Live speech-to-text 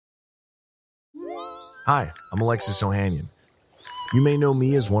Hi, I'm Alexis Ohanian. You may know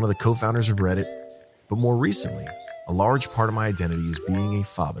me as one of the co-founders of Reddit, but more recently, a large part of my identity is being a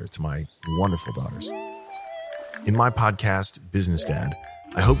father to my wonderful daughters. In my podcast, Business Dad,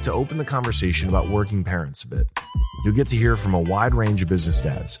 I hope to open the conversation about working parents a bit. You'll get to hear from a wide range of business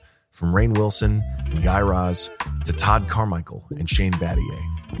dads, from Rainn Wilson and Guy Raz to Todd Carmichael and Shane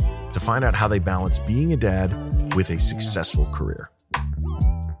Battier, to find out how they balance being a dad with a successful career.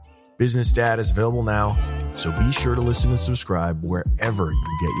 Business Dad is available now, so be sure to listen and subscribe wherever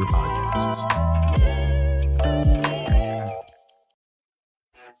you get your podcasts.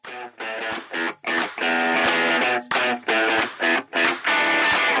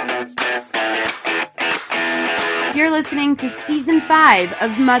 You're listening to Season 5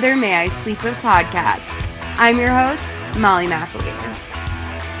 of Mother May I Sleep With podcast. I'm your host, Molly McAleer.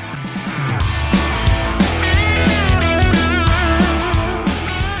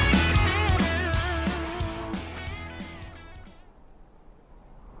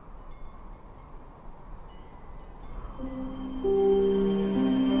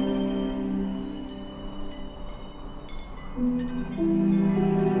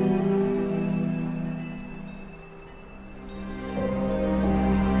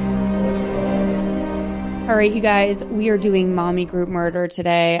 All right, you guys, we are doing Mommy Group Murder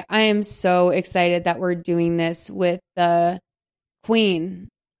today. I am so excited that we're doing this with the queen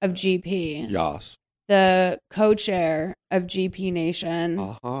of GP. Yes. The co-chair of GP Nation.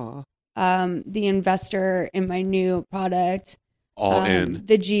 Uh-huh. The investor in my new product. All in.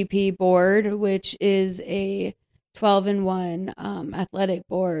 The GP board, which is a 12-in-1 athletic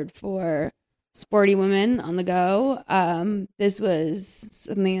board for sporty women on the go. This was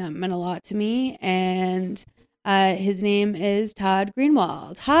something that meant a lot to me, and his name is Todd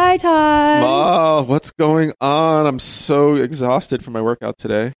Greenwald. Hi, Todd. Oh, what's going on? I'm so exhausted from my workout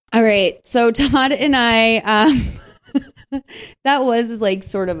today. All right, so Todd and I, that was like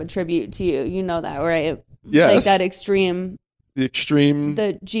sort of a tribute to you. You know that, right? Yes. Like that extreme. The extreme.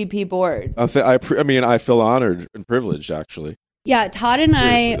 The GP board. I mean, I feel honored and privileged, actually. Yeah, Todd and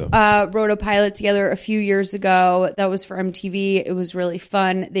Seriously, I wrote a pilot together a few years ago. That was for MTV. It was really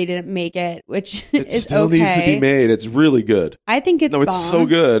fun. They didn't make it, which It is still okay. needs to be made. It's really good. I think it's No, it's bomb. so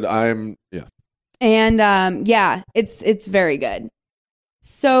good. And yeah, it's very good.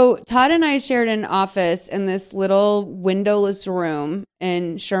 So Todd and I shared an office in this little windowless room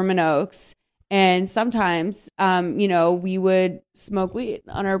in Sherman Oaks. And sometimes, we would smoke weed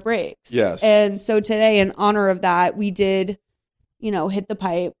on our breaks. Yes. And so today, in honor of that, we did, hit the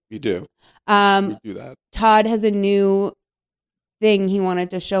pipe. We do. We do that. Todd has a new thing he wanted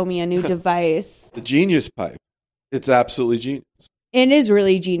to show me, a new device. The Genius Pipe. It's absolutely genius. It is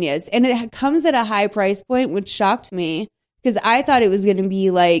really genius. And it comes at a high price point, which shocked me because I thought it was going to be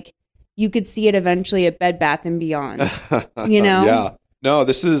like you could see it eventually at Bed Bath & Beyond, Yeah. No,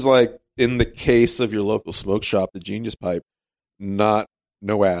 this is like in the case of your local smoke shop, the Genius Pipe, no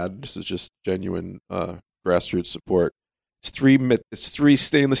ad. This is just genuine grassroots support. It's three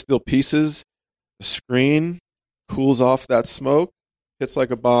stainless steel pieces. The screen cools off that smoke. Hits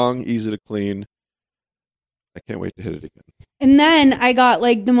like a bong, easy to clean. I can't wait to hit it again. And then I got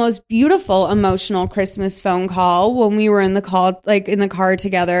like the most beautiful emotional Christmas phone call when we were in the car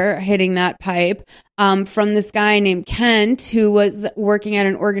together hitting that pipe from this guy named Kent who was working at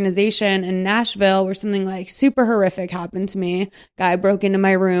an organization in Nashville where something like super horrific happened to me. Guy broke into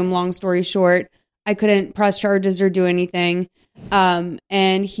my room, long story short. I couldn't press charges or do anything.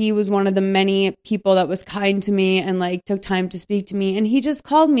 And he was one of the many people that was kind to me and like took time to speak to me. And he just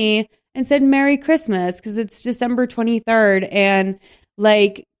called me and said, Merry Christmas, because it's December 23rd. And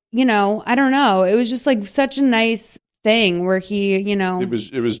like, I don't know. It was just like such a nice thing where he, it was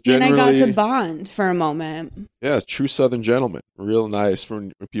generally, and I got to bond for a moment. Yeah, true Southern gentleman. Real nice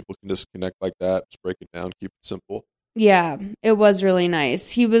when people can just connect like that. Just break it down, keep it simple. Yeah, it was really nice.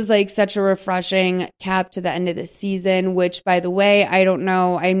 He was like such a refreshing cap to the end of the season, which by the way, I don't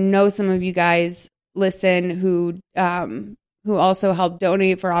know. I know some of you guys listen who also helped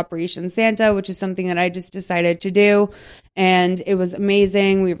donate for Operation Santa, which is something that I just decided to do. And it was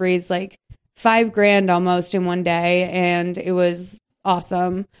amazing. We raised like $5,000 almost in one day. And it was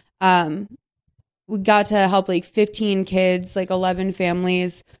awesome. We got to help like 15 kids, like 11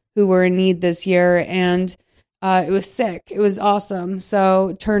 families who were in need this year. And it was sick. It was awesome.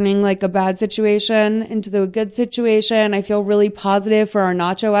 So turning like a bad situation into the good situation. I feel really positive for our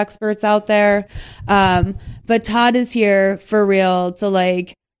nacho experts out there. But Todd is here for real to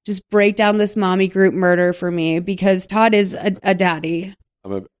like just break down this mommy group murder for me because Todd is a daddy.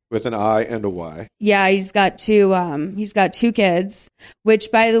 With an I and a Y. Yeah, he's got two kids, which,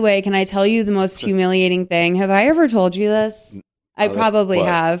 by the way, can I tell you the most humiliating thing? Have I ever told you this? I probably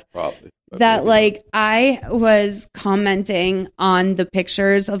have. Probably. That like I was commenting on the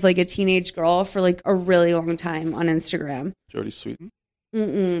pictures of like a teenage girl for like a really long time on Instagram. Jodie Sweetin?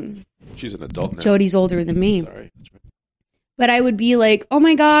 Mm-mm. She's an adult now. Jodie's older than me. Sorry. But I would be like, oh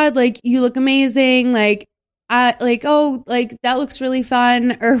my God, like you look amazing. Like, oh, like that looks really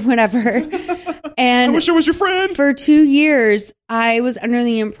fun or whatever. And I wish I was your friend. For 2 years, I was under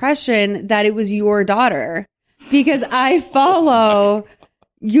the impression that it was your daughter because I follow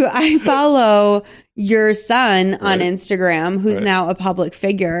your son on Instagram, who's now a public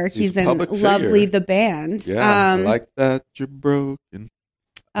figure. He's in Lovely the Band. Yeah, I like that you're broken.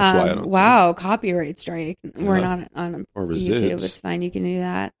 That's why I don't wow, copyright strike. We're not on YouTube. It's fine. You can do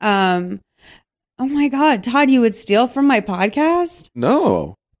that. Oh my God, Todd, you would steal from my podcast?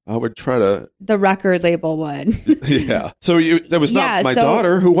 No, I would try to. The record label would. Yeah. So that was not my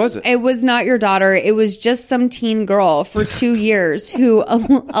daughter. Who was it? It was not your daughter. It was just some teen girl for 2 years who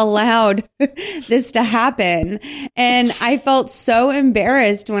allowed this to happen. And I felt so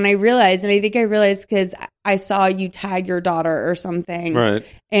embarrassed when I realized, and I think I realized because I saw you tag your daughter or something. Right.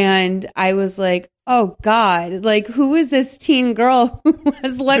 And I was like, oh God, like who is this teen girl who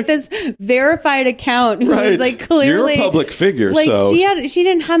has let this verified account who was like clearly you're a public figure. Like so. she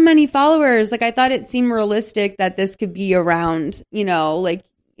didn't have many followers. Like I thought it seemed realistic that this could be around, like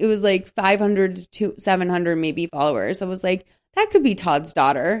it was like 500 to 700 maybe followers. I was like, that could be Todd's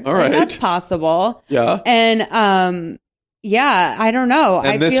daughter. All right. That's possible. Yeah. And yeah, I don't know.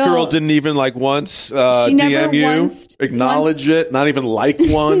 And this girl didn't even like once DM you, acknowledge it, not even like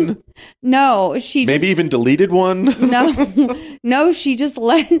one. No, she maybe even deleted one. No, she just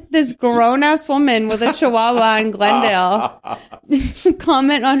let this grown ass woman with a chihuahua in Glendale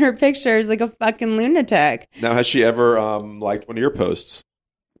comment on her pictures like a fucking lunatic. Now, has she ever liked one of your posts?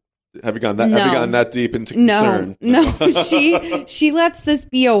 Have you gone that deep into concern? No. she lets this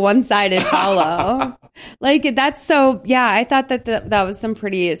be a one-sided follow. Like that's so. Yeah, I thought that was some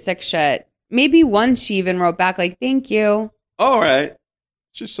pretty sick shit. Maybe once she even wrote back like, "Thank you." All right.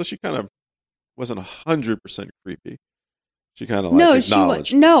 So she kind of wasn't 100% creepy. She kind of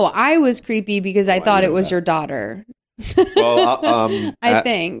acknowledged. No, I was creepy because I thought it was your daughter. Well, I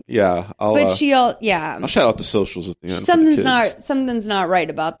think. Yeah, I'll shout out the socials at the end. Something's not right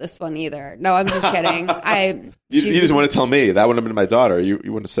about this one either. No, I'm just kidding. You just want to tell me that wouldn't have been my daughter. You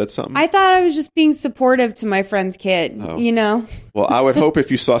wouldn't have said something. I thought I was just being supportive to my friend's kid. Oh. Well, I would hope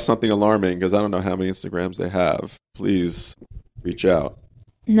if you saw something alarming, because I don't know how many Instagrams they have. Please reach out.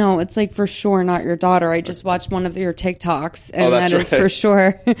 No, it's like for sure not your daughter. I just watched one of your TikToks, and that is for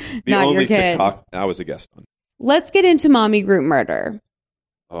sure not your kid. The only TikTok I was a guest on. Let's get into Mommy Group Murder.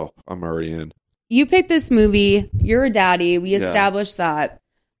 Oh, I'm already in. You picked this movie. You're a daddy. We established that.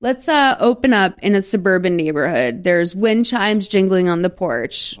 Let's open up in a suburban neighborhood. There's wind chimes jingling on the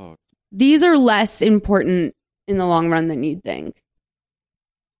porch. Oh. These are less important in the long run than you'd think.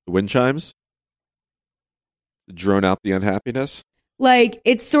 The wind chimes? Drone out the unhappiness? Like,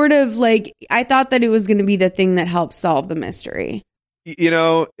 it's sort of like, I thought that it was going to be the thing that helps solve the mystery.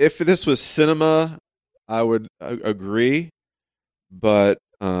 If this was cinema, I would agree, but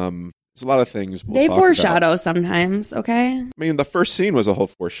there's a lot of things they foreshadow sometimes. Okay, I mean, the first scene was a whole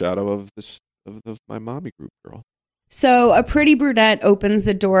foreshadow of my mommy group girl. So a pretty brunette opens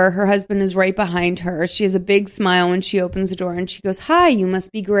the door. Her husband is right behind her. She has a big smile when she opens the door, and she goes, "Hi, you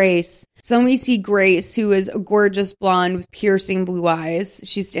must be Grace." So then we see Grace, who is a gorgeous blonde with piercing blue eyes.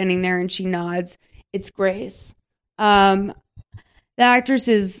 She's standing there and she nods. It's Grace. The actress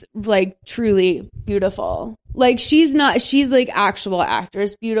is like truly beautiful. Like she's like actual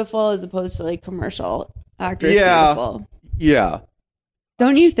actress beautiful as opposed to like commercial actress beautiful. Yeah.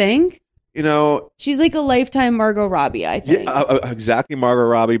 Don't you think? She's like a lifetime Margot Robbie, I think. Yeah, exactly Margot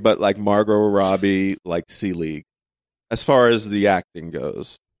Robbie, but like Margot Robbie, like C-League, as far as the acting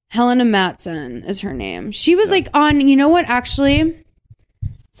goes. Helena Matson is her name. She was like on, you know what, actually?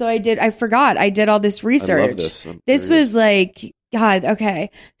 So I forgot. I did all this research. I love this. This was like... God,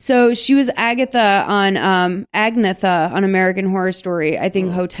 okay. So she was Agatha on American Horror Story, I think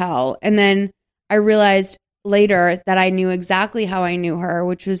Hotel. And then I realized later that I knew exactly how I knew her,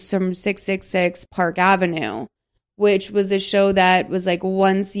 which was from 666 Park Avenue, which was a show that was like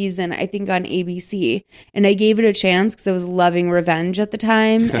one season, I think on ABC. And I gave it a chance because I was loving Revenge at the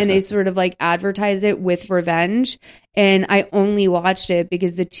time. And they sort of like advertised it with Revenge. And I only watched it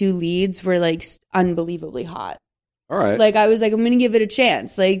because the two leads were like unbelievably hot. All right. Like, I was like, I'm going to give it a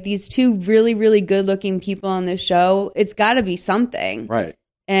chance. Like, these two really, really good looking people on this show, it's got to be something. Right.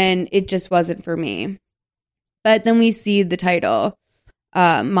 and it just wasn't for me. But then we see the title,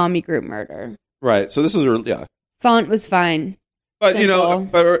 Mommy Group Murder. Right. So this is yeah. Font was fine. But Simple.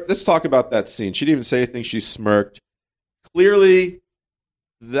 but let's talk about that scene. She didn't even say anything. She smirked. Clearly,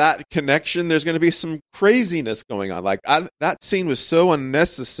 that connection. There's going to be some craziness going on. Like that scene was so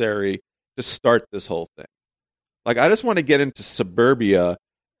unnecessary to start this whole thing. Like I just want to get into suburbia,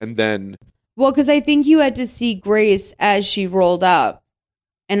 and then. Well, because I think you had to see Grace as she rolled up.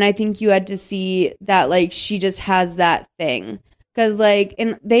 And I think you had to see that, like, she just has that thing. Because, like,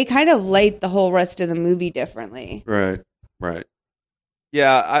 and they kind of light the whole rest of the movie differently. Right.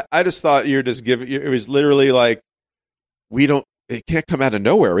 Yeah, I just thought you're just giving, it was literally like, it can't come out of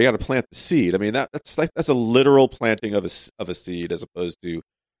nowhere. We got to plant the seed. I mean, that's a literal planting of a seed as opposed to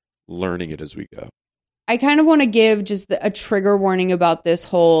learning it as we go. I kind of want to give just a trigger warning about this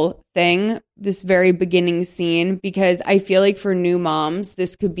whole thing, this very beginning scene, because I feel like for new moms,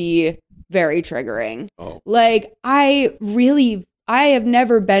 this could be very triggering. Oh. Like, I have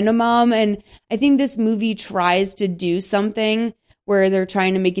never been a mom, and I think this movie tries to do something where they're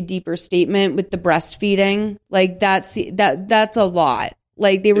trying to make a deeper statement with the breastfeeding. Like, that's a lot.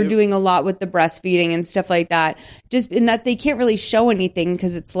 Like, they were doing a lot with the breastfeeding and stuff like that. Just in that they can't really show anything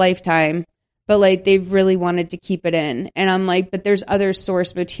because it's Lifetime. But, like, they've really wanted to keep it in. And I'm like, but there's other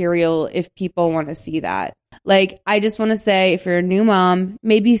source material if people want to see that. Like, I just want to say, if you're a new mom,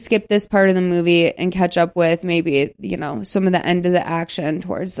 maybe skip this part of the movie and catch up with maybe, some of the end of the action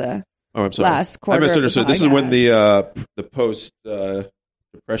towards the last quarter. I misunderstood. This is when the post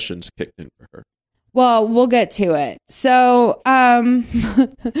depressions kicked in for her. Well, we'll get to it. So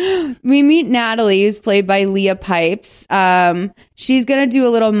we meet Natalie, who's played by Leah Pipes. She's going to do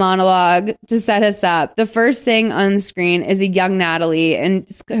a little monologue to set us up. The first thing on the screen is a young Natalie and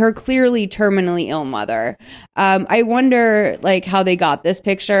her clearly terminally ill mother. I wonder, like, how they got this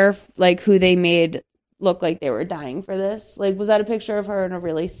picture, like who they made look like they were dying for this. Like, was that a picture of her and a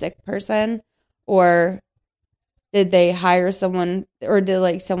really sick person? Or did they hire someone, or did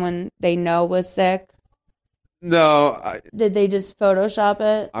like someone they know was sick? No. Did they just Photoshop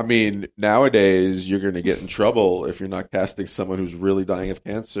it? I mean, nowadays you're going to get in trouble if you're not casting someone who's really dying of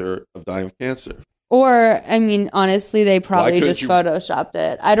cancer. Or, I mean, honestly, they probably just Photoshopped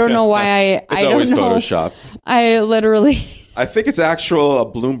it. I don't know why It's always Photoshopped. I think it's actual a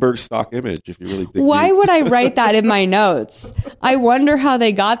Bloomberg stock image. If you really think. Why would I write that in my notes? I wonder how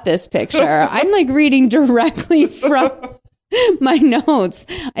they got this picture. I'm like reading directly from my notes.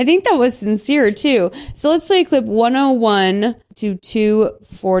 I think that was sincere too. So let's play clip 101 to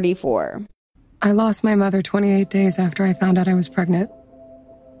 244. I lost my mother 28 days after I found out I was pregnant.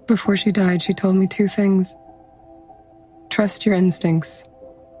 Before she died, she told me 2 things. Trust your instincts,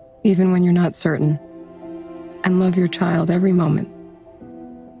 even when you're not certain. And love your child every moment,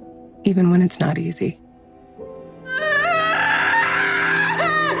 even when it's not easy.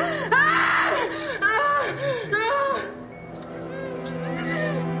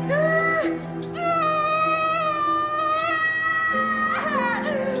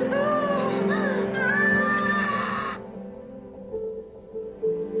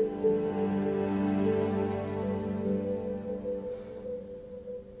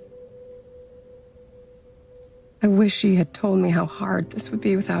 I wish she had told me how hard this would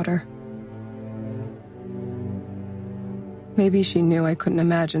be without her. Maybe she knew I couldn't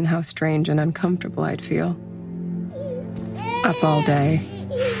imagine how strange and uncomfortable I'd feel. Up all day.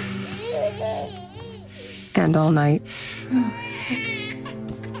 And all night.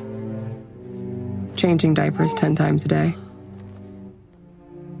 Changing diapers 10 times a day.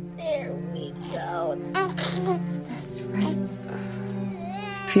 There we go. That's right.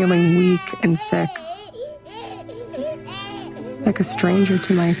 Feeling weak and sick. Like a stranger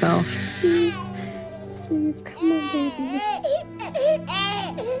to myself. Please, come on, baby.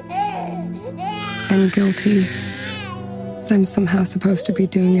 And guilty. I'm somehow supposed to be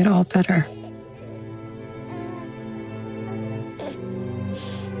doing it all better.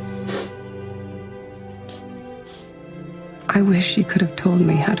 I wish she could have told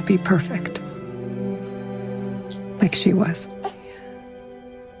me how to be perfect. Like she was.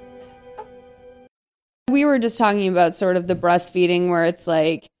 We were just talking about sort of the breastfeeding where it's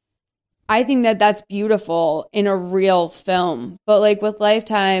like, I think that that's beautiful in a real film. But like with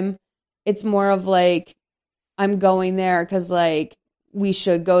Lifetime, it's more of like, I'm going there because like we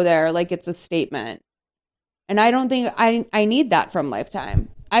should go there. Like it's a statement. And I don't think I need that from Lifetime.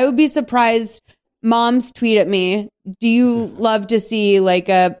 I would be surprised. Moms tweet at me, do you love to see like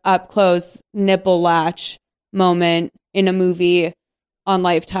a up close nipple latch moment in a movie on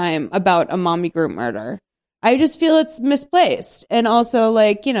Lifetime about a mommy group murder? I just feel it's misplaced. And also,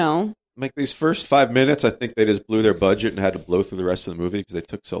 like, you know, Like these first 5 minutes, I think they just blew their budget and had to blow through the rest of the movie because they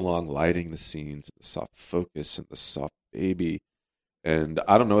took so long lighting the scenes, the soft focus, and the soft baby. And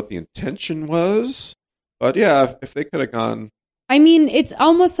I don't know what the intention was, but yeah, if they could have gone, I mean, it's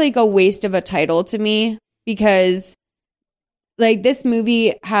almost like a waste of a title to me because like this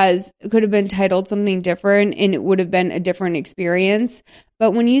movie could have been titled something different and it would have been a different experience.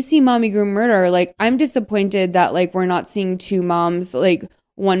 But when you see Mommy Grew Murder, like I'm disappointed that like we're not seeing two moms, like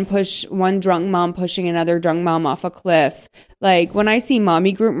one drunk mom pushing another drunk mom off a cliff. Like when I see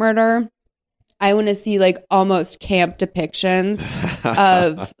Mommy Grew Murder, I want to see like almost camp depictions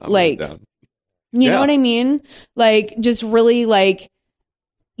of like, you know what I mean? Like just really like,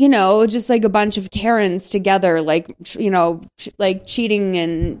 you know, just like a bunch of Karens together, like, you know, like cheating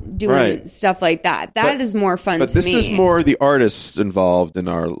and doing stuff like that. That is more fun to me. But this is more the artists involved in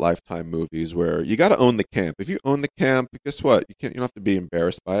our Lifetime movies where you got to own the camp. If you own the camp, guess what? You don't have to be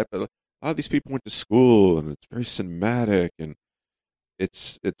embarrassed by it. But a lot of these people went to school and it's very cinematic and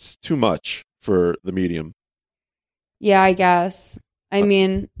it's too much for the medium. Yeah, I guess. I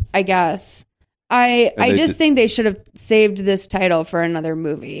mean, I guess. I just think they should have saved this title for another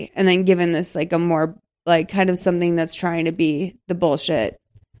movie and then given this like a more like kind of something that's trying to be the bullshit,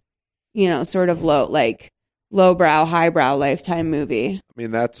 you know, sort of lowbrow, highbrow Lifetime movie. I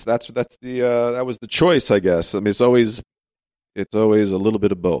mean, that was the choice, I guess. I mean, it's always a little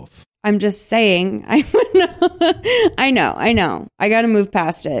bit of both. I'm just saying. I know. I got to move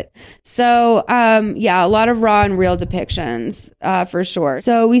past it. So, yeah, a lot of raw and real depictions, for sure.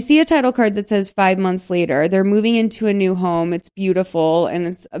 So we see a title card that says 5 months later. They're moving into a new home. It's beautiful, and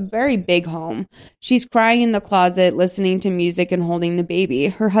it's a very big home. She's crying in the closet, listening to music and holding the baby.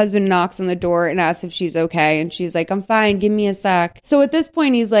 Her husband knocks on the door and asks if she's okay, and she's like, I'm fine. Give me a sec. So at this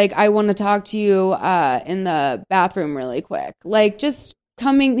point, he's like, I want to talk to you in the bathroom really quick. Like, just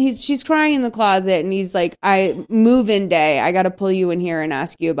she's crying in the closet and he's like, I move in day. I got to pull you in here and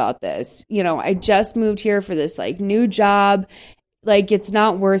ask you about this. You know, I just moved here for this like new job. Like, it's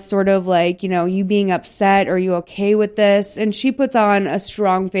not worth sort of like, you know, you being upset. Are you okay with this? And she puts on a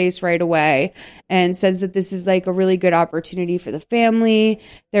strong face right away and says that this is like a really good opportunity for the family.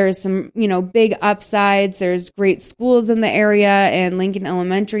 There's some, you know, big upsides. There's great schools in the area and Lincoln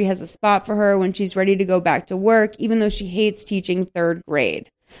Elementary has a spot for her when she's ready to go back to work, even though she hates teaching third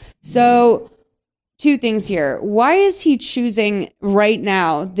grade. So two things here. Why is he choosing right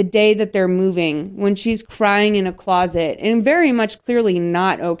now, the day that they're moving, when she's crying in a closet and very much clearly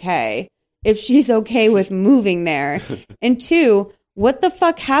not okay, if she's okay with moving there? And two, what the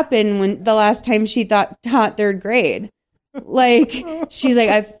fuck happened when the last time she taught third grade? Like, she's like,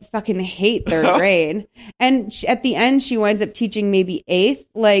 I fucking hate third grade. And at the end, she winds up teaching maybe eighth.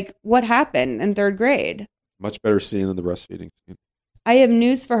 Like, what happened in third grade? Much better scene than the breastfeeding scene. I have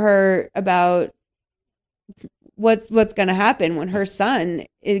news for her about what's going to happen when her son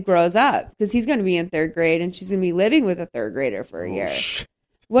grows up, because he's going to be in third grade and she's going to be living with a third grader for a year.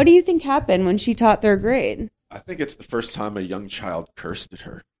 What do you think happened when she taught third grade? I think it's the first time a young child cursed at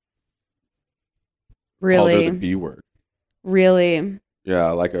her. Really? Called her the B word. Really?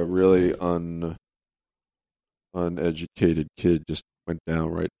 Yeah, like a really uneducated kid just went down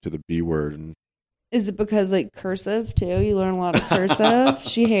right to the B word. And is it because like cursive too? You learn a lot of cursive.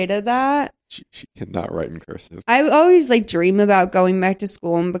 She hated that. She cannot write in cursive. I always like dream about going back to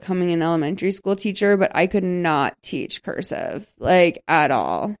school and becoming an elementary school teacher, but I could not teach cursive like at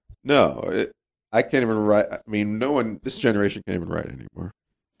all. No, I can't even write. I mean, this generation can't even write anymore.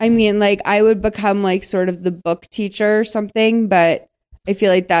 I mean, like I would become like sort of the book teacher or something, but I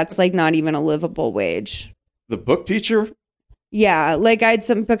feel like that's like not even a livable wage. The book teacher? Yeah, like I'd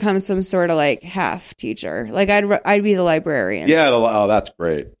become some sort of like half teacher. Like I'd be the librarian. Yeah, oh, that's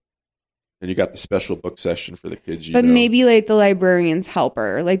great. And you got the special book session for the kids. But maybe like the librarian's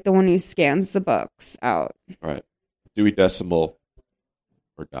helper, like the one who scans the books out. Right. Dewey Decimal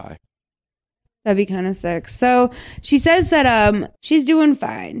or die. That'd be kind of sick. So she says that she's doing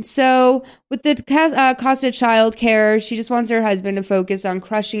fine. So with the cost of childcare, she just wants her husband to focus on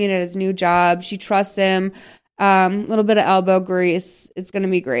crushing it at his new job. She trusts him. A little bit of elbow grease. It's going to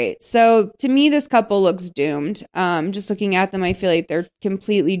be great. So to me, this couple looks doomed. Just looking at them, I feel like they're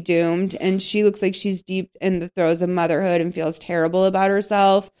completely doomed. And she looks like she's deep in the throes of motherhood and feels terrible about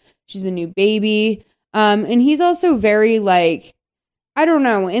herself. She's a new baby. And he's also very like, I don't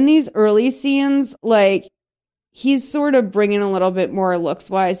know, in these early scenes, like he's sort of bringing a little bit more looks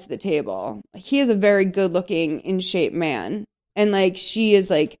wise to the table. He is a very good looking, in shape man. And like, she is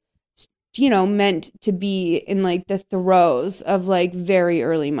like, you know, meant to be in like the throes of like very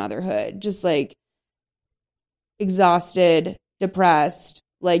early motherhood, just like exhausted, depressed,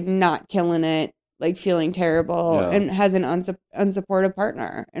 like not killing it, like feeling terrible, and has an unsupportive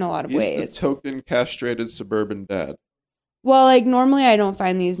partner in a lot of ways. He's the token castrated suburban dad. Well, like normally I don't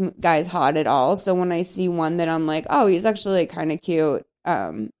find these guys hot at all. So when I see one that I'm like, oh, he's actually like kind of cute.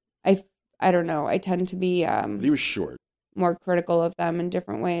 I don't know. I tend to be But he was short. more critical of them in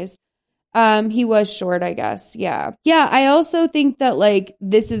different ways. He was short, I guess. Yeah. Yeah. I also think that like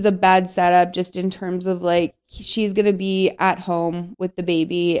this is a bad setup just in terms of like she's going to be at home with the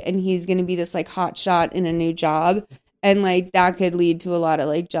baby and he's going to be this like hot shot in a new job. And like that could lead to a lot of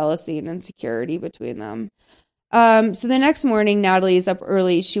like jealousy and insecurity between them. So the next morning, Natalie is up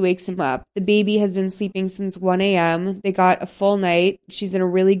early. She wakes him up. The baby has been sleeping since 1 a.m. They got a full night. She's in a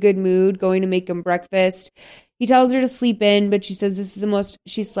really good mood, going to make him breakfast. He tells her to sleep in, but she says this is the most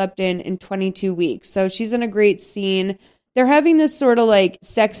she slept in 22 weeks. So she's in a great scene. They're having this sort of like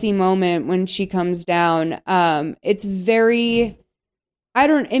sexy moment when she comes down. It's very,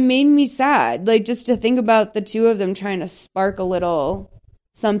 it made me sad. Like just to think about the two of them trying to spark a little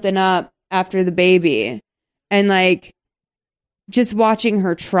something up after the baby. And like just watching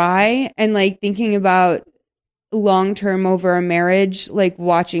her try and like thinking about long term over a marriage, like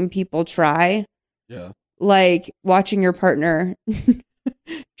watching people try. Yeah. Like watching your partner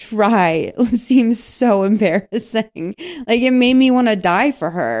try seems so embarrassing. Like it made me want to die for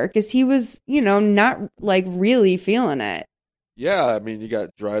her because he was, not like really feeling it. Yeah. I mean, you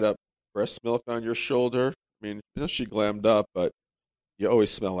got dried up breast milk on your shoulder. I mean, she glammed up, but you always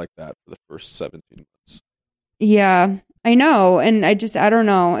smell like that for the first 17 months. Yeah, I know. And I don't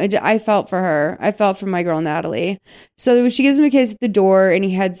know. I felt for her. I felt for my girl, Natalie. So she gives him a kiss at the door and he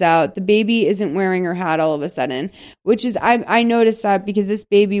heads out. The baby isn't wearing her hat all of a sudden, which is, I noticed that because this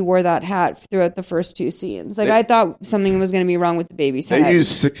baby wore that hat throughout the first two scenes. Like I thought something was going to be wrong with the baby's head. They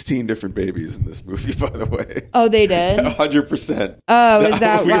used 16 different babies in this movie, by the way. Oh, they did? 100%. Oh, is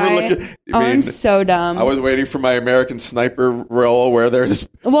that why? I'm so dumb. I was waiting for my American Sniper role where there's...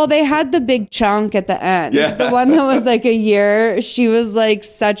 Well, they had the big chunk at the end. Yeah. The one that was like a year, she was like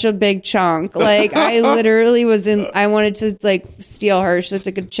such a big chunk. Like I literally I wanted to like steal her. She looked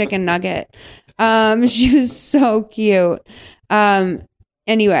like a chicken nugget. She was so cute.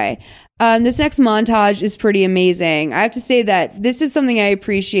 Anyway, this next montage is pretty amazing. I have to say that this is something I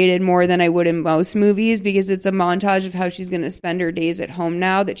appreciated more than I would in most movies because it's a montage of how she's going to spend her days at home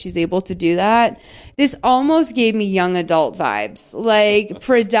now that she's able to do that. This almost gave me young adult vibes, like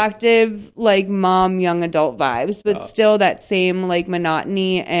productive, like mom, young adult vibes, but still that same like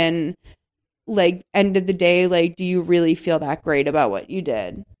monotony and like end of the day, like, do you really feel that great about what you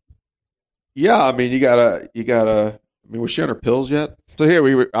did? Yeah, I mean, you gotta. I mean, was she on her pills yet? So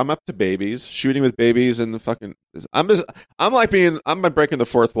here I'm up to babies, shooting with babies, and the fucking. I'm breaking the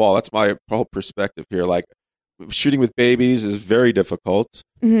fourth wall. That's my whole perspective here. Like, shooting with babies is very difficult.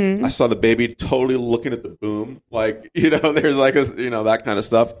 Mm-hmm. I saw the baby totally looking at the boom, like there's like that kind of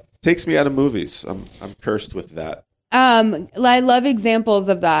stuff. Takes me out of movies. I'm cursed with that. I love examples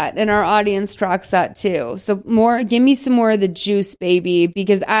of that, and our audience tracks that too. So give me some more of the juice, baby,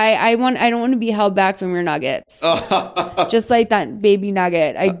 because I don't want to be held back from your nuggets. Just like that baby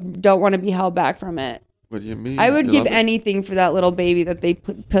nugget. I don't want to be held back from it. What do you mean? I would give anything for that little baby that they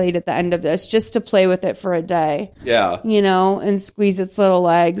played at the end of this, just to play with it for a day. Yeah. And squeeze its little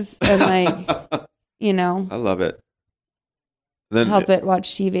legs and like, I love it. Then help it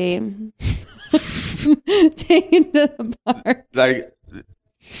watch TV. Take it to the park. Like,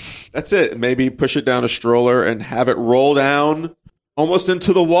 that's it. Maybe push it down a stroller and have it roll down almost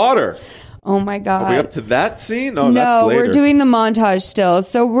into the water. Oh my God. Are we up to that scene? Oh, no, that's later. We're doing the montage still.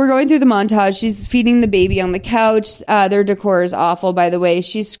 So we're going through the montage. She's feeding the baby on the couch. Their decor is awful, by the way.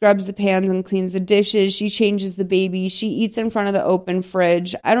 She scrubs the pans and cleans the dishes. She changes the baby. She eats in front of the open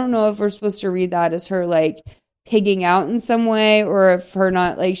fridge. I don't know if we're supposed to read that as her like pigging out in some way, or if her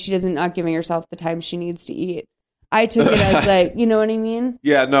she doesn't not giving herself the time she needs to eat. I took it as like, you know what I mean?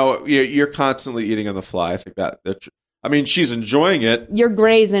 Yeah, no, you're constantly eating on the fly. I think I mean, she's enjoying it. You're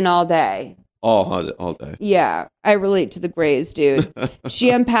grazing all day. All day. Yeah, I relate to the graze, dude. She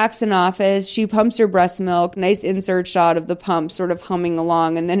unpacks an office. She pumps her breast milk. Nice insert shot of the pump sort of humming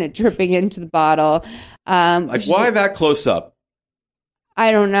along and then it dripping into the bottle. Why that close up?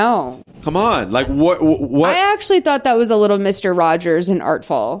 I don't know. Come on. Like, what? I actually thought that was a little Mr. Rogers and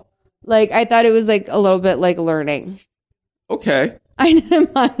artful. Like, I thought it was like a little bit like learning. Okay. I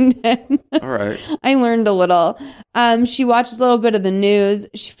didn't mind it. All right. I learned a little. She watches a little bit of the news.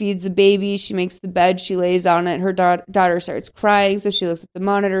 She feeds the baby. She makes the bed. She lays on it. Her daughter starts crying, so she looks at the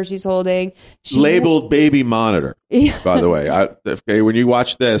monitor she's holding. Labeled baby monitor, by the way. Okay, when you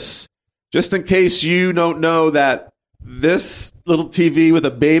watch this, Just in case you don't know that this little TV with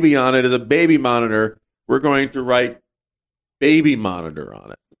a baby on it is a baby monitor, we're going to write baby monitor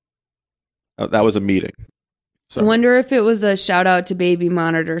on it. That was a meeting. I wonder if it was a shout out to Baby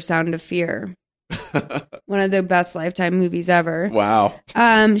Monitor, Sound of Fear. One of the best Lifetime movies ever. Wow.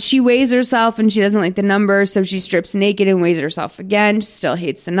 She weighs herself and she doesn't like the number, so she strips naked and weighs herself again. She still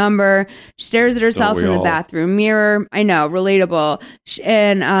hates the number. She stares at herself in the bathroom mirror. I know, relatable.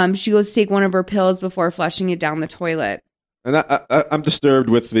 And she goes to take one of her pills before flushing it down the toilet. And I'm disturbed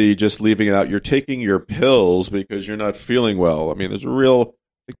with the just leaving it out. You're taking your pills because you're not feeling well. I mean, there's a real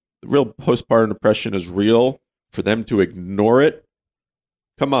postpartum depression is real. For them to ignore it,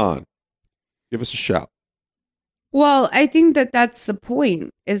 come on, give us a shout. Well, I think that's the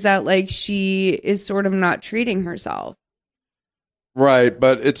point, is that like she is sort of not treating herself. Right,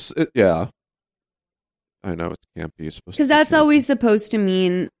 but yeah. I know it's campy. Because that's always supposed to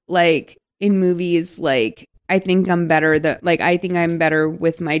mean, like, in movies, like, I think I'm better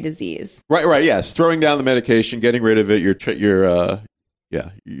with my disease. Right, yes. Throwing down the medication, getting rid of it, you're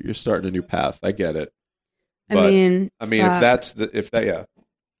starting a new path. I get it. But, I mean, if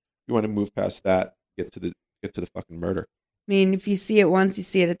you want to move past that, get to the fucking murder. I mean, if you see it once, you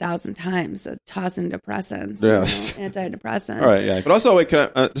see it 1,000 times. So tossing depressants, yes, antidepressants. All right, yeah. But also,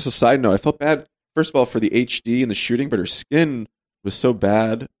 just a side note, I felt bad first of all for the HD and the shooting, but her skin was so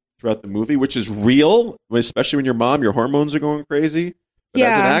bad throughout the movie, which is real, especially when your hormones are going crazy. But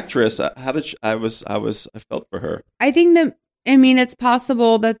as an actress, I felt for her. I think that, it's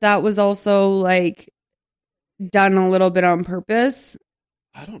possible that was also like done a little bit on purpose.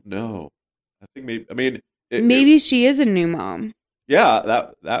 I don't know. I think maybe she is a new mom. Yeah,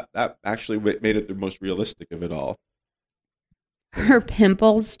 that actually made it the most realistic of it all. Her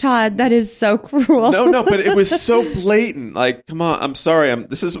pimples, Todd. That is so cruel. No, but it was so blatant. Like, come on. I'm sorry.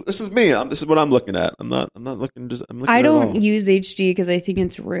 This is me. This is what I'm looking at. I'm not looking. I don't use HD because I think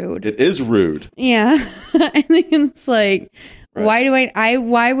it's rude. It is rude. Yeah, I think it's like, right.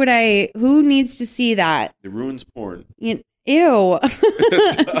 Why would I? Who needs to see that? It ruins porn. Ew.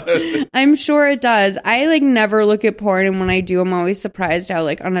 I'm sure it does. I never look at porn, and when I do, I'm always surprised how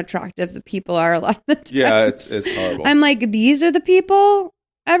unattractive the people are a lot of the time. Yeah, it's horrible. I'm like, these are the people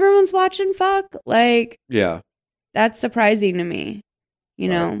everyone's watching fuck? Yeah. That's surprising to me. You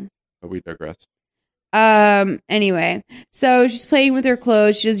know. But we digress. Anyway, so she's playing with her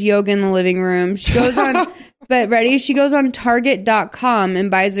clothes. She does yoga in the living room. She goes on she goes on Target.com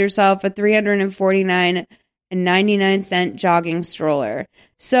and buys herself a $349.99 jogging stroller.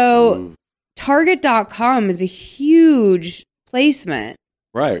 So Target.com is a huge placement.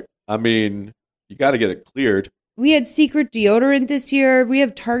 Right. I mean, you got to get it cleared. We had Secret Deodorant this year. We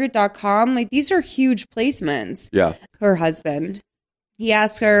have Target.com. These are huge placements. Yeah. Her husband. He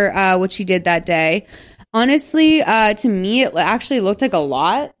asked her what she did that day. Honestly, to me, it actually looked like a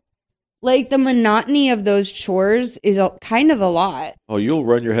lot. The monotony of those chores is kind of a lot. Oh, you'll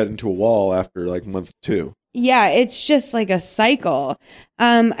run your head into a wall after month 2. Yeah, it's just like a cycle.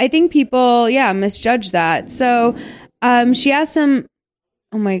 I think people, misjudge that. So she asked him,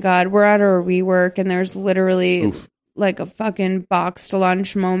 oh my God, we're at our WeWork and there's literally a fucking boxed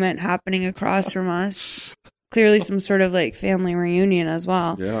lunch moment happening across from us. Clearly some sort of family reunion as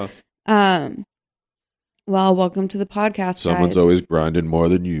well. Yeah. Well, welcome to the podcast, Someone's guys. always grinding more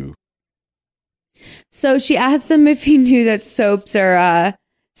than you. So she asked him if he knew that soaps are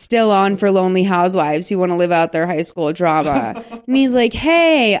still on for lonely housewives who want to live out their high school drama. And he's like,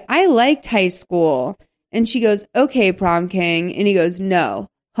 hey, I liked high school. And she goes, okay, prom king. And he goes, no,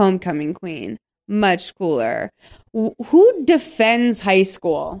 homecoming queen. Much cooler. Who defends high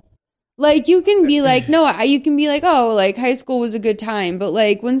school? You can be like, no, you can be like, oh, high school was a good time. But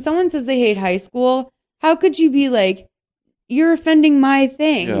when someone says they hate high school, how could you be like, you're offending my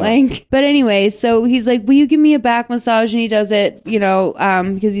thing? Yeah. But anyway, so he's like, will you give me a back massage? And he does it,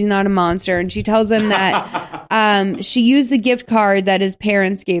 because he's not a monster. And she tells him that she used the gift card that his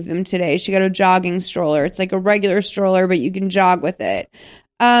parents gave them today. She got a jogging stroller. It's like a regular stroller, but you can jog with it.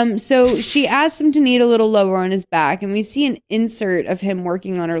 So she asked him to knee a little lower on his back, and we see an insert of him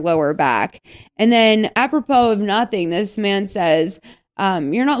working on her lower back. And then, apropos of nothing, this man says,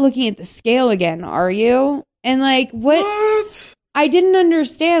 you're not looking at the scale again, are you? And what? I didn't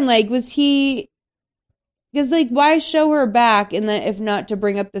understand. Was he... Because, why show her back, and then if not to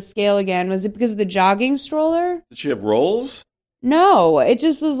bring up the scale again? Was it because of the jogging stroller? Did she have rolls? No, it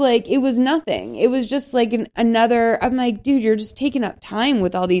just was it was nothing. It was just another, I'm like, dude, you're just taking up time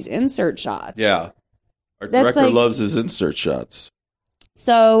with all these insert shots. Yeah. Our director loves his insert shots.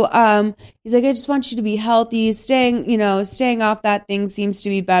 So he's like, I just want you to be healthy. Staying off that thing seems to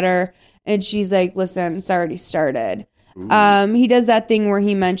be better. And she's like, listen, it's already started. He does that thing where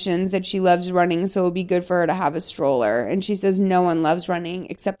he mentions that she loves running, so it would be good for her to have a stroller. And she says no one loves running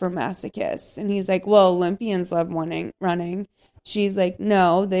except for masochists. And he's like, well, Olympians love running. She's like,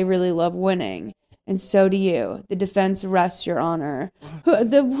 no, they really love winning. And so do you. The defense rests, Your Honor. Who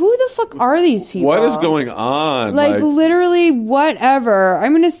the fuck are these people? What is going on? Like literally whatever.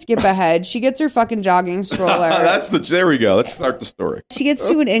 I'm going to skip ahead. She gets her fucking jogging stroller. There we go. Let's start the story. She gets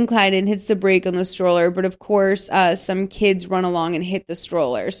to an incline and hits the brake on the stroller. But of course, some kids run along and hit the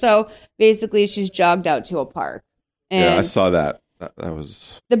stroller. So basically, she's jogged out to a park. And yeah, I saw that. That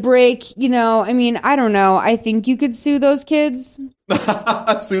was... The brake, I mean, I don't know. I think you could sue those kids. Sue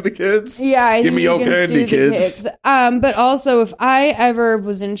the kids? Yeah, I Give think me you your can candy, sue the kids. But also, if I ever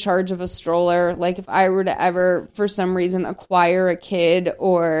was in charge of a stroller, like if I were to ever, for some reason, acquire a kid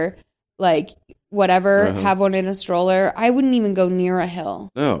or like whatever, have one in a stroller, I wouldn't even go near a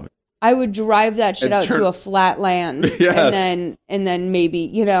hill. No. I would drive that shit out to a flat land. Yes. And then maybe,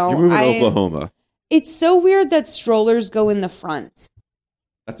 You're moving to Oklahoma. It's so weird that strollers go in the front.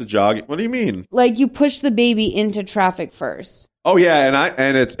 That's a jog. What do you mean? Like you push the baby into traffic first. Oh yeah,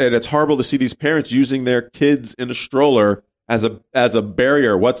 and it's horrible to see these parents using their kids in a stroller as a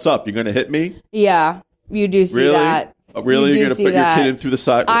barrier. What's up? You're going to hit me? Yeah, you do see really? that. Really? You're going to put your kid in through the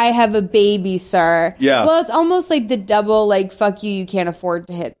side? I have a baby, sir. Yeah. Well, it's almost like the double, like, fuck you can't afford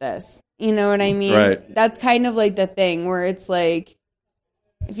to hit this. You know what I mean? Right. That's kind of like the thing where it's like,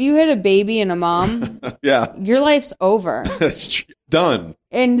 if you hit a baby and a mom, yeah, your life's over. Done.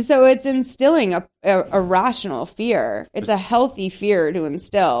 And so it's instilling a rational fear. It's a healthy fear to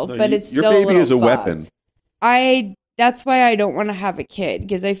instill, but it's still your baby is a fucked. weapon. That's why I don't want to have a kid,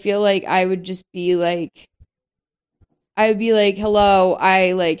 because I feel like I would just be like, hello,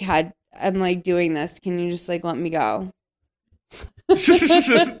 I'm like doing this. Can you just like let me go? It's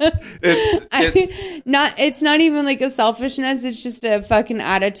not even like a selfishness. It's just a fucking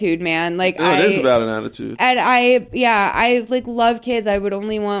attitude, man. Like it is about an attitude. And I like love kids. I would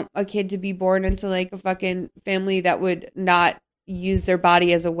only want a kid to be born into like a fucking family that would not use their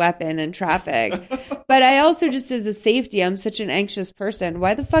body as a weapon in traffic. But I also just, as a safety, I'm such an anxious person.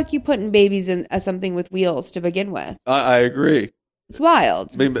 Why the fuck you putting babies in something with wheels to begin with? I agree. It's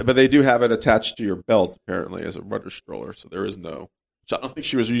wild. I mean, but they do have it attached to your belt apparently as a runner stroller, so there is no. I don't think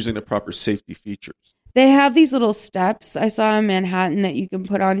she was using the proper safety features. They have these little steps I saw in Manhattan that you can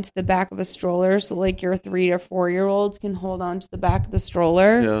put onto the back of a stroller, so like your 3 to 4 year olds can hold on to the back of the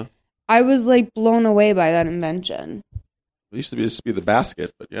stroller. Yeah, I was like blown away by that invention. It used to just be the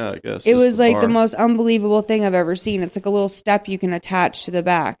basket, but yeah, I guess it was like the most unbelievable thing I've ever seen. It's like a little step you can attach to the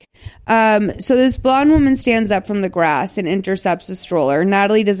back. So this blonde woman stands up from the grass and intercepts the stroller.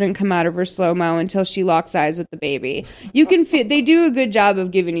 Natalie doesn't come out of her slow-mo until she locks eyes with the baby. You can feel they do a good job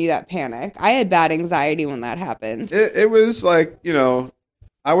of giving you that panic. I had bad anxiety when that happened. It was like,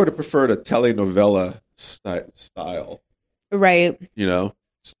 I would have preferred a telenovela style. Right.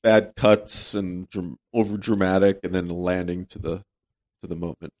 Bad cuts and over dramatic, and then landing to the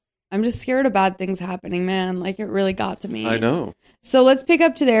moment. I'm just scared of bad things happening, man. Like it really got to me. I know. So let's pick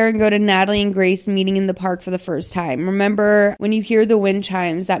up to there and go to Natalie and Grace meeting in the park for the first time. Remember, when you hear the wind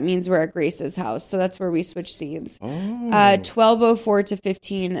chimes, that means we're at Grace's house. So that's where we switch scenes. 12:04 to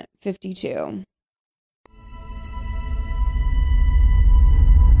 15:52.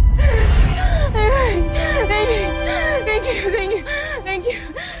 Thank you.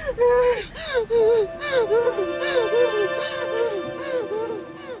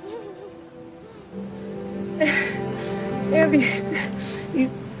 I have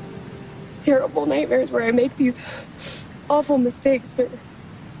these terrible nightmares where I make these awful mistakes, but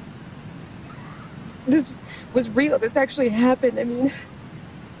this was real. This actually happened. I mean,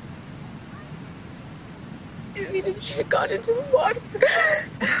 it should have gone into the water.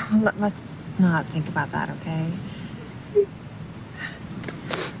 Well, let's not think about that, okay?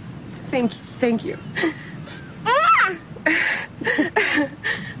 Thank you.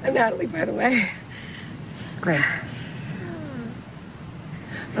 I'm Natalie, by the way. Grace.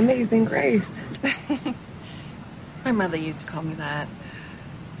 Amazing Grace. My mother used to call me that.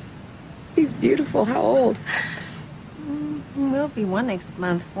 He's beautiful. How old? We'll be one next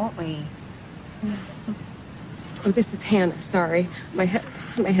month, won't we? Oh, this is Hannah. Sorry. My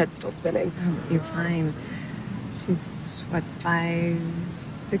head's still spinning. Oh, you're fine. She's, 5,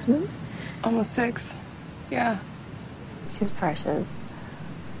 6 months? Almost 6. Yeah. She's precious.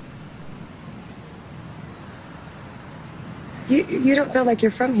 You don't sound like you're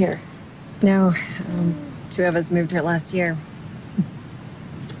from here. No. 2 of us moved here last year.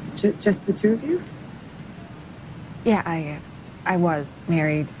 Just the 2 of you? Yeah, I was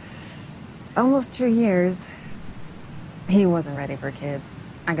married. almost 2 years. He wasn't ready for kids.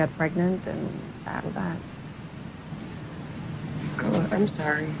 I got pregnant, and that was that. Oh, I'm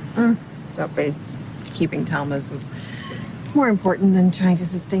sorry. Don't be. Keeping Thomas was more important than trying to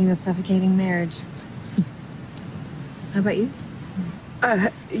sustain a suffocating marriage. How about you?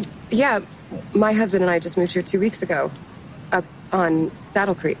 Yeah, my husband and I just moved here 2 weeks ago, up on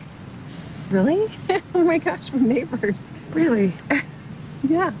Saddle Creek. Really? Oh my gosh, we're neighbors. Really?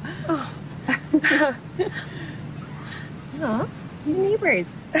 Yeah. Oh. Aw, you're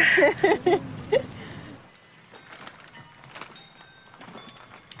neighbors.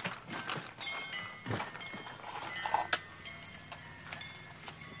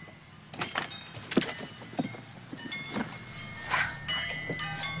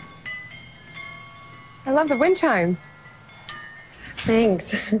 I love the wind chimes.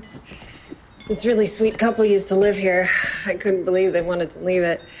 Thanks. This really sweet couple used to live here. I couldn't believe they wanted to leave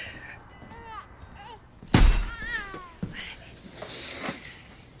it.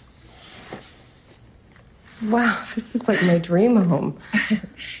 Wow, this is like my dream home.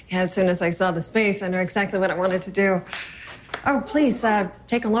 Yeah, as soon as I saw the space, I knew exactly what I wanted to do. Oh, please,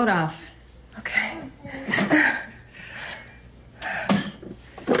 take a load off. Okay.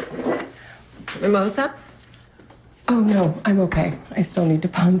 Mimosa? Oh, no, I'm okay. I still need to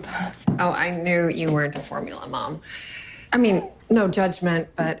pump. Oh, I knew you weren't a formula mom. I mean, no judgment,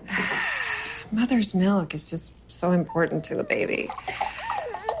 but mother's milk is just so important to the baby.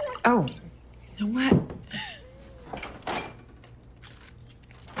 Oh, you know what?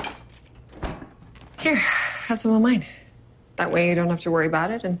 Here, have some of mine. That way you don't have to worry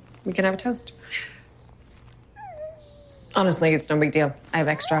about it and we can have a toast. Honestly, it's no big deal. I have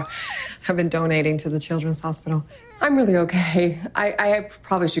extra. I've been donating to the Children's Hospital. I'm really okay. I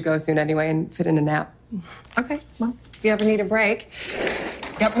probably should go soon anyway and fit in a nap. Okay, well, if you ever need a break,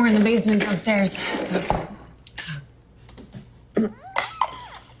 got more in the basement downstairs. So.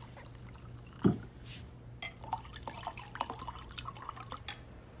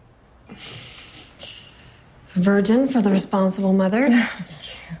 Virgin for the responsible mother.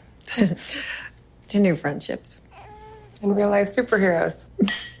 To new friendships. And real life superheroes.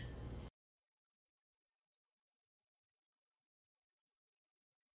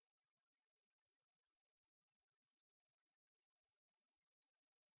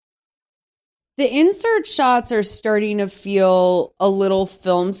 The insert shots are starting to feel a little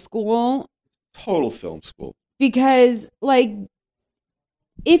film school Total film school. because, like,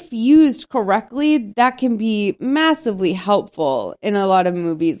 if used correctly, that can be massively helpful in a lot of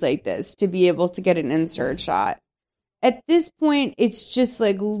movies like this to be able to get an insert shot. At this point, it's just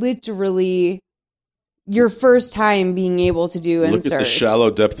like literally your first time being able to do inserts. Look at the shallow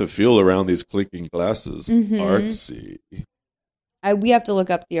depth of field around these clinking glasses. Artsy. We have to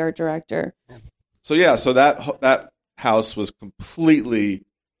look up the art director. So yeah, so that house was completely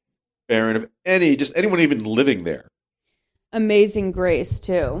barren of anyone even living there. Amazing Grace,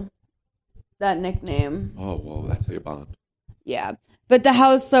 too. That nickname. Oh, whoa, that's a bond. Yeah. But the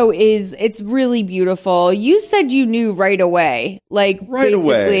house, though, it's really beautiful. You said you knew right away. Like, Right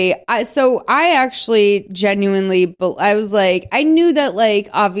basically, away. I actually genuinely, I was like, I knew that, like,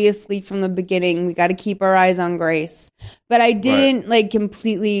 obviously from the beginning, we got to keep our eyes on Grace. But I didn't, like,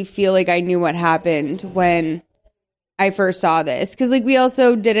 completely feel like I knew what happened when I first saw this. Because, like, we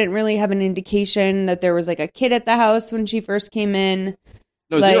also didn't really have an indication that there was, like, a kid at the house when she first came in.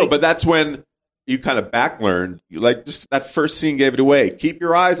 No, Like- zero, but that's when you kind of back-learned. Like, just that first scene gave it away. Keep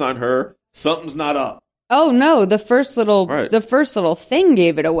your eyes on her. Something's not up. Oh no, the first little thing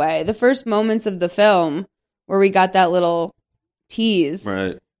gave it away. The first moments of the film where we got that little tease.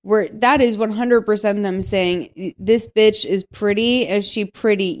 Right. Where that is 100% them saying this bitch is pretty, is she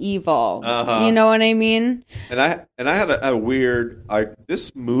pretty evil? Uh-huh. You know what I mean? And I had a weird,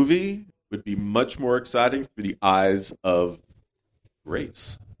 this movie would be much more exciting through the eyes of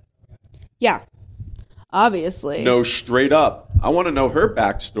Grace. Yeah. Obviously. No, straight up. I want to know her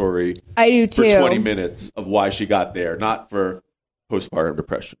backstory. I do For too. 20 minutes of why she got there, not for postpartum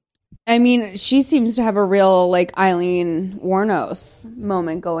depression. I mean, she seems to have a real like Eileen Wuornos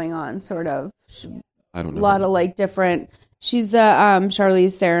moment going on, sort of. I don't know. A lot of like different. She's the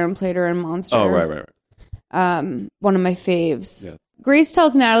Charlize Theron played her in Monster. Oh, right. One of my faves. Yeah. Grace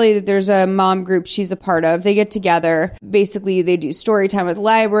tells Natalie that there's a mom group she's a part of. They get together. Basically, they do story time at the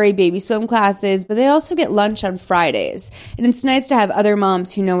library, baby swim classes, but they also get lunch on Fridays. And it's nice to have other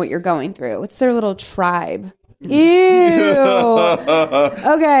moms who know what you're going through. It's their little tribe. Ew. Okay,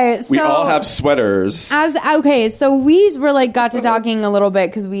 so We all have sweaters. So we were like got to talking a little bit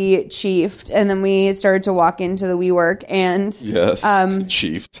because we chiefed, and then we started to walk into the WeWork, and Yes.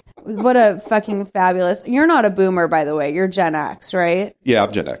 Chiefed. What a fucking fabulous. You're not a boomer, by the way. You're Gen X, right? Yeah,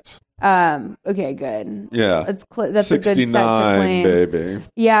 I'm Gen X. Okay, good. Yeah. That's a good set to 69, claim. baby.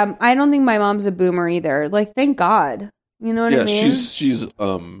 Yeah, I don't think my mom's a boomer either. Like, thank God. You know what I mean? she's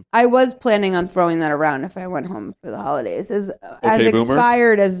I was planning on throwing that around if I went home for the holidays. As boomer?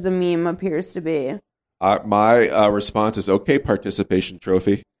 expired as the meme appears to be. My response is okay participation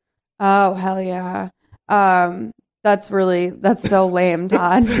trophy. Oh, hell yeah. That's so lame,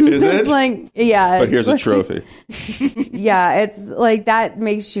 Todd. Is it? It's like, yeah. But here's a like, trophy. Yeah, it's like that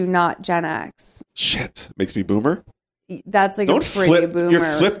makes you not Gen X. Shit. Makes me boomer? That's like Don't a pretty flip. boomer. You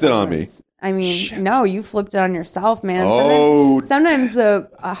flipped it on me. response. I mean, Shit. no, you flipped it on yourself, man. Oh. Sometimes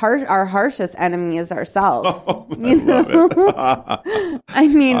our harshest enemy is ourselves. Oh, You know? I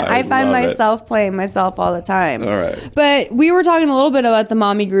mean, I find love it. myself playing myself all the time. All right. But we were talking a little bit about the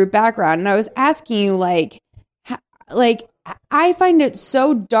mommy group background, and I was asking you, like, I find it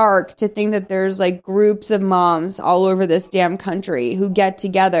so dark to think that there's like groups of moms all over this damn country who get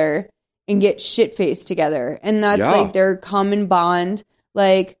together and get shit-faced together, and that's Yeah. like their common bond.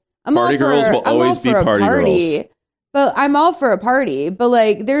 Like, Party girls will always be party girls. But I'm all for a party, but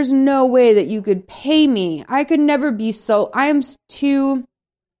like, there's no way that you could pay me. I could never be so.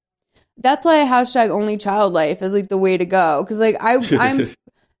 That's why hashtag only child life is like the way to go. Because like I'm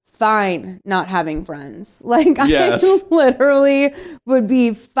fine not having friends. Like Yes. I literally would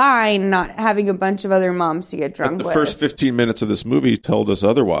be fine not having a bunch of other moms to get drunk But the with. first 15 minutes of this movie told us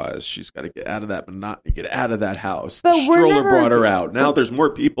otherwise. She's got to get out of that monotony, get out of that house. But the we're stroller never- brought her out. Now there's more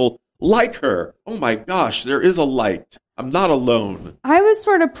people like her. Oh my gosh, there is a light. I'm not alone. I was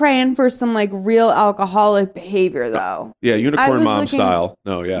sort of praying for some like real alcoholic behavior though. Yeah, I unicorn was mom looking- style.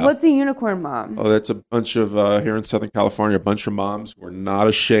 No, yeah. What's a unicorn mom? Oh, that's a bunch of, here in Southern California, a bunch of moms who are not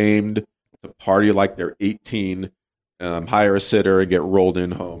ashamed to party like they're 18, hire a sitter and get rolled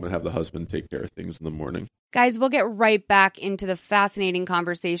in home and have the husband take care of things in the morning. Guys, we'll get right back into the fascinating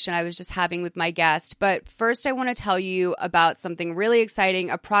conversation I was just having with my guest. But first, I want to tell you about something really exciting,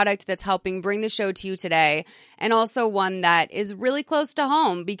 a product that's helping bring the show to you today, and also one that is really close to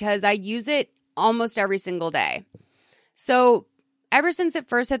home because I use it almost every single day. So ever since it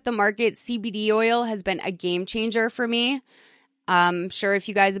first hit the market, CBD oil has been a game changer for me. I'm sure if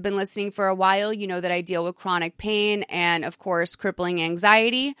you guys have been listening for a while, you know that I deal with chronic pain and, of course, crippling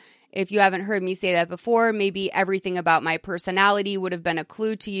anxiety. If you haven't heard me say that before, maybe everything about my personality would have been a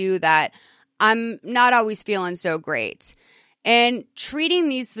clue to you that I'm not always feeling so great. And treating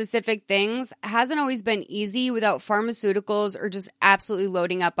these specific things hasn't always been easy without pharmaceuticals or just absolutely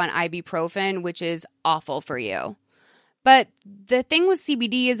loading up on ibuprofen, which is awful for you. But the thing with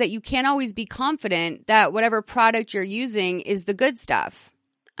CBD is that you can't always be confident that whatever product you're using is the good stuff.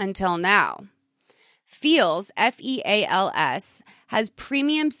 Until now. Feals, F-E-A-L-S, has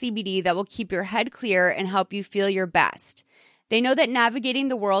premium CBD that will keep your head clear and help you feel your best. They know that navigating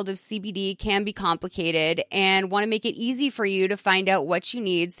the world of CBD can be complicated and want to make it easy for you to find out what you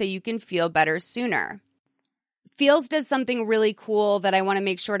need so you can feel better sooner. Feals does something really cool that I want to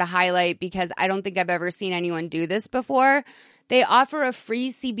make sure to highlight because I don't think I've ever seen anyone do this before. They offer a free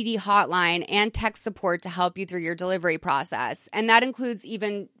CBD hotline and tech support to help you through your delivery process. And that includes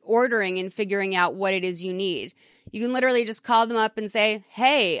even ordering and figuring out what it is you need. You can literally just call them up and say,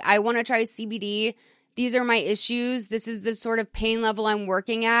 hey, I want to try CBD. These are my issues. This is the sort of pain level I'm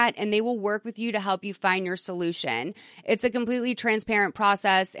working at, and they will work with you to help you find your solution. It's a completely transparent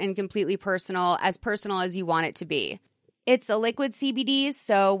process and completely personal as you want it to be. It's a liquid CBD,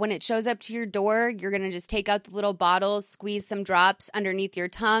 so when it shows up to your door, you're going to just take out the little bottles, squeeze some drops underneath your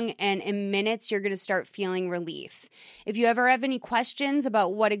tongue, and in minutes, you're going to start feeling relief. If you ever have any questions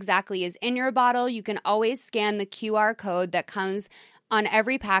about what exactly is in your bottle, you can always scan the QR code that comes on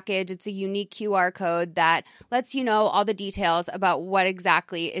every package. It's a unique QR code that lets you know all the details about what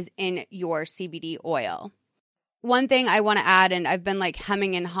exactly is in your CBD oil. One thing I want to add, and I've been like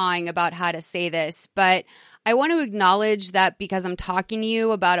hemming and hawing about how to say this, but I want to acknowledge that because I'm talking to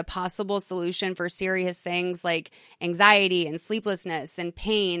you about a possible solution for serious things like anxiety and sleeplessness and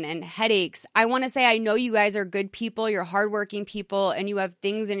pain and headaches, I want to say I know you guys are good people, you're hardworking people, and you have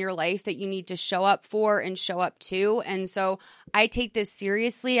things in your life that you need to show up for and show up to. And so I take this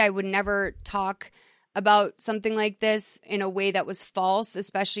seriously. I would never talk about something like this in a way that was false,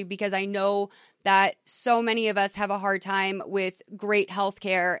 especially because I know that so many of us have a hard time with great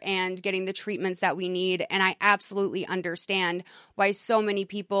healthcare and getting the treatments that we need. And I absolutely understand why so many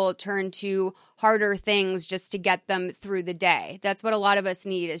people turn to harder things just to get them through the day. That's what a lot of us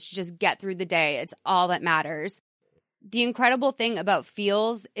need, is just get through the day. It's all that matters. The incredible thing about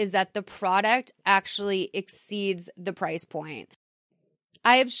Feals is that the product actually exceeds the price point.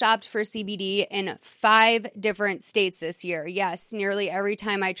 I have shopped for CBD in 5 different states this year. Yes, nearly every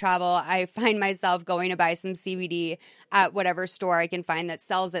time I travel, I find myself going to buy some CBD at whatever store I can find that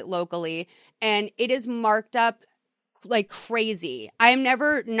sells it locally. And it is marked up like crazy. I am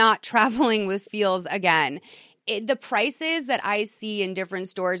never not traveling with Feels again. The prices that I see in different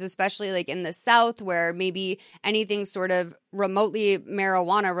stores, especially like in the South where maybe anything sort of remotely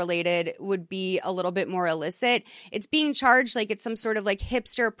marijuana related would be a little bit more illicit, it's being charged like it's some sort of like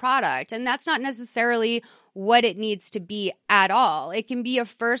hipster product. And that's not necessarily what it needs to be at all. It can be a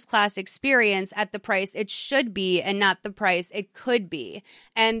first-class experience at the price it should be and not the price it could be.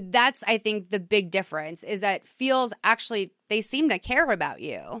 And that's, I think, the big difference is that Feels actually, they seem to care about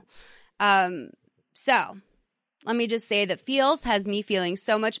you. So let me just say that Feels has me feeling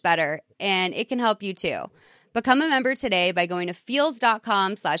so much better, and it can help you too. Become a member today by going to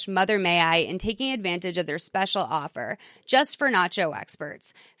feels.com/mothermayi and taking advantage of their special offer just for nacho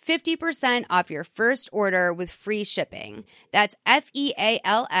experts. 50% off your first order with free shipping. That's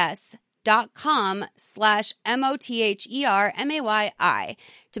FEALS.com/MOTHERMAYI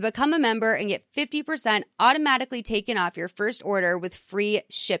to become a member and get 50% automatically taken off your first order with free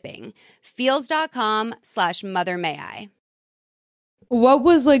shipping. Feels.com/mothermayi. What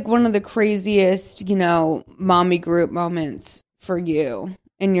was like one of the craziest, mommy group moments for you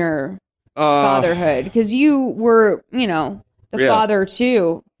in your fatherhood? Because you were, the father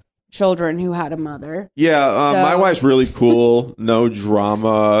to children who had a mother. Yeah, my wife's really cool, no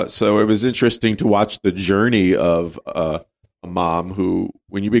drama. So it was interesting to watch the journey of a mom who,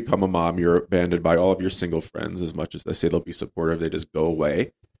 when you become a mom, you're abandoned by all of your single friends. As much as they say they'll be supportive, they just go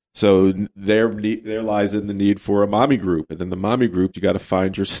away. So there lies in the need for a mommy group. And then the mommy group, you got to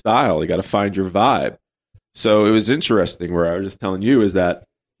find your style. You got to find your vibe. So it was interesting where I was just telling you is that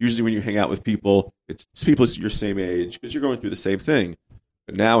usually when you hang out with people, it's people your same age because you're going through the same thing.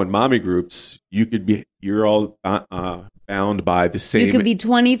 But now in mommy groups, you're all bound by the same. You could be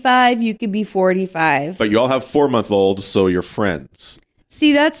 25, you could be 45. But you all have 4-month-olds, so you're friends.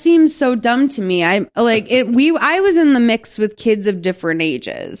 See, that seems so dumb to me. I was in the mix with kids of different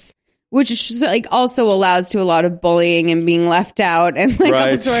ages, which like also allows to a lot of bullying and being left out and like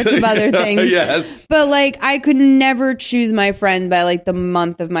all sorts of other things. Yes. But like I could never choose my friend by like the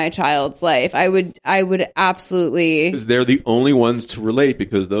month of my child's life. I would absolutely, because they're the only ones to relate,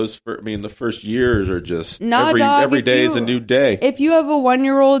 because the first years are just nah, every day is a new day. If you have a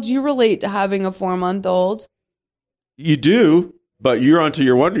 1-year-old, you relate to having a 4-month-old. You do. But you're onto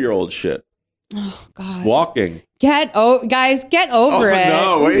your 1-year-old shit. Oh, God. Walking. Guys, get over it.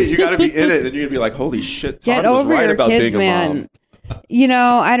 No, wait, you got to be in it. And you're going to be like, holy shit, Todd was right about kids, being a mom.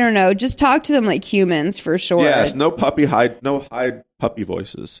 I don't know. Just talk to them like humans for sure. Yes, no hide puppy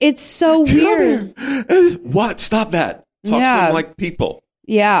voices. It's so weird. What? Stop that. Talk to them like people.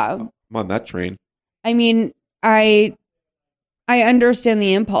 Yeah. I'm on that train. I mean, I understand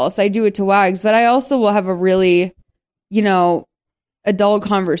the impulse. I do it to Wags, but I also will have a really, adult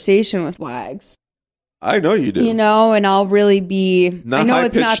conversation with Wags. I know you do. And I'll really be, I know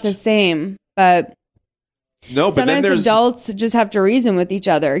it's not the same, but no, but then there's adults just have to reason with each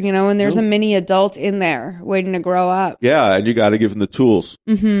other, and there's a mini adult in there waiting to grow up. Yeah, and you got to give them the tools.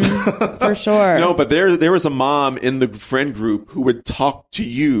 Mm-hmm. For sure. No, but there was a mom in the friend group who would talk to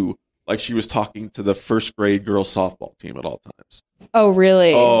you like she was talking to the first grade girls softball team at all times. Oh,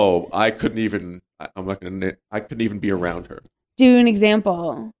 really? Oh, I couldn't even be around her. Do an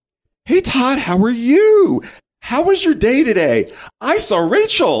example. Hey, Todd, how are you? How was your day today? I saw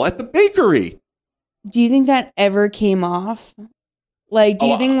Rachel at the bakery. Do you think that ever came off? Like, do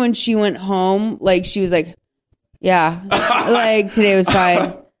you think when she went home, like, she was like, yeah, like, today was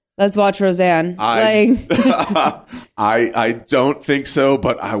fine. Let's watch Roseanne. I don't think so,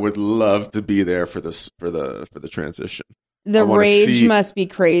 but I would love to be there for the transition. The rage must be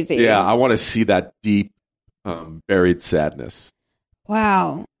crazy. Yeah, I want to see that deep, buried sadness.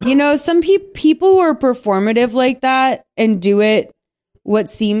 Wow. Some people who are performative like that and do it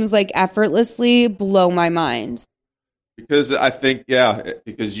what seems like effortlessly blow my mind. Because I think,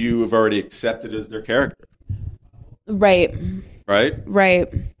 because you have already accepted as their character. Right.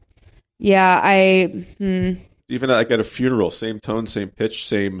 Yeah, even like at a funeral, same tone, same pitch,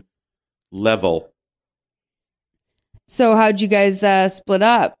 same level. So how'd you guys split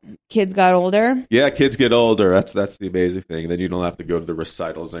up? Kids got older? Yeah, kids get older. That's the amazing thing. Then you don't have to go to the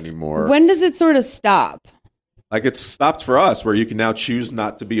recitals anymore. When does it sort of stop? Like it's stopped for us, where you can now choose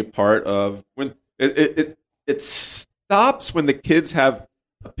not to be a part of. When it stops when the kids have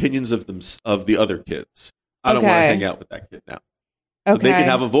opinions of the other kids. I don't want to hang out with that kid now. So they can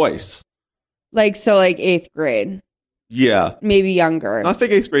have a voice. Like 8th grade. Yeah. maybe younger. I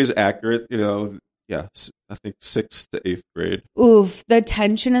think 8th grade is accurate. Yeah, I think 6th to 8th grade. Oof, the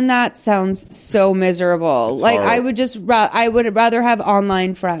tension in that sounds so miserable. It's like horrible. I would rather have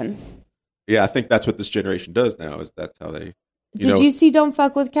online friends. Yeah, I think that's what this generation does now. Is that's how they? Did you see Don't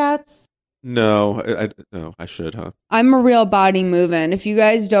Fuck with Cats? No, no, I should, huh? I'm a real body moving. If you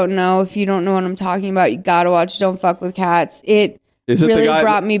guys don't know, if you don't know what I'm talking about, you gotta watch Don't Fuck with Cats. It Is it really the guy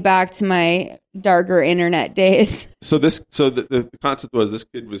brought me back to my darker internet days. So the concept was this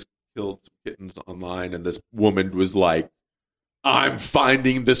kid was killed some kittens online, and this woman was like, "I'm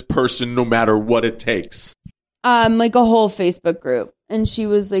finding this person no matter what it takes." Like a whole Facebook group, and she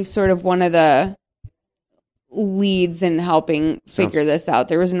was like sort of one of the leads in helping figure this out.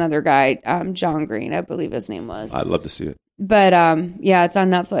 There was another guy, John Green, I believe his name was. I'd love to see it. But yeah, it's on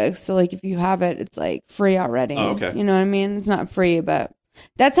Netflix. So like if you have it, it's like free already. Oh, okay. You know what I mean? It's not free, but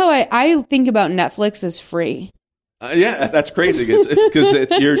that's how I think about Netflix as free. Yeah, that's crazy. It's because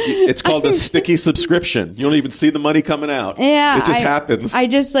it's called a sticky subscription. You don't even see the money coming out. Yeah, it just happens. I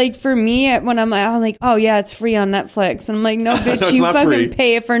just like, for me, when I'm like, oh yeah, it's free on Netflix, and I'm like, no, bitch, No, it's you not fucking free.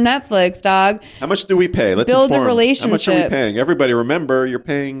 pay it for Netflix, dog. How much do we pay? Let's Build a inform. How much are we relationship. paying? Everybody, remember, you're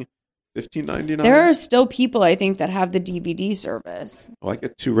paying $15.99. There are still people, I think, that have the DVD service. Oh, I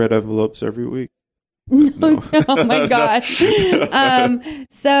get 2 red envelopes every week. No. Oh my god.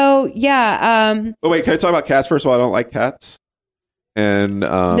 So yeah. Oh wait, can I talk about cats first of all? I don't like cats, and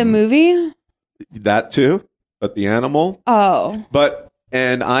The movie. that too, but the animal. Oh.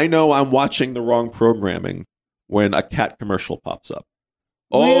 And I know I'm watching the wrong programming when a cat commercial pops up.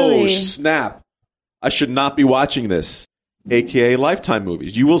 Oh Really? snap! I should not be watching this. AKA Lifetime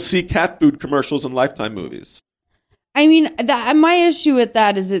movies. You will see cat food commercials in Lifetime movies. I mean, my issue with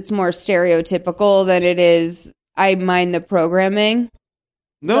that is it's more stereotypical than it is. I mind the programming.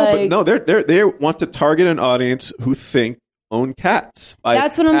 No, Like- but no, they want to target an audience who own cats.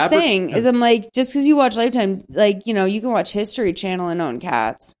 That's what I'm saying. Is I'm like, just because you watch Lifetime, like, you know, you can watch History Channel and own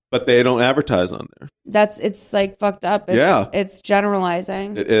cats. but they don't advertise on there. It's like fucked up. It's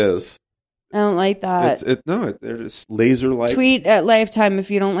generalizing. It is. I don't like that. They're just laser like. Tweet at Lifetime if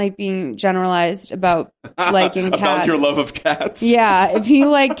you don't like being generalized about liking cats. About your love of cats. Yeah, if you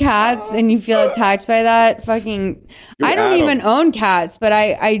like cats and you feel attacked by that, fucking. You're I don't Adam. even own cats, but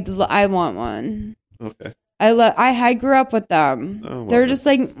I want one. Okay. I grew up with them. Oh, well, They're just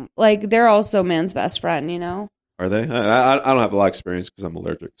like they're also man's best friend, you know. Are they? I don't have a lot of experience because I'm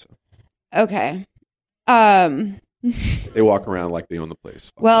allergic. So Okay. they walk around like they own the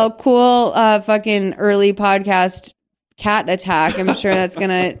place. Well, cool. Fucking early podcast cat attack. I'm sure that's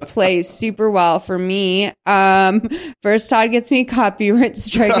gonna play super well for me. First, Todd gets me copyright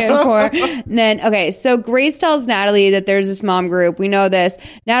stricken for. And then, okay, so Grace tells Natalie that there's this mom group. We know this.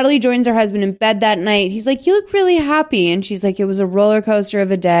 Natalie joins her husband in bed that night. He's like, "You look really happy," and she's like, "It was a roller coaster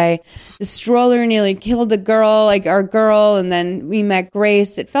of a day. The stroller nearly killed the girl, like our girl, and then we met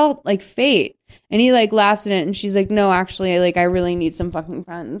Grace. It felt like fate." And he like laughs at it, and she's like, "No, actually, I really need some fucking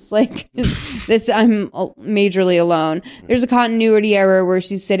friends. Like this, I'm majorly alone." There's a continuity error where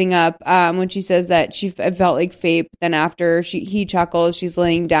she's sitting up when she says that it felt like fate. But then after he chuckles, she's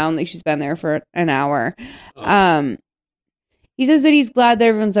laying down like she's been there for an hour. He says that he's glad that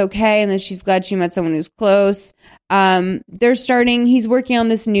everyone's okay, and that she's glad she met someone who's close. He's working on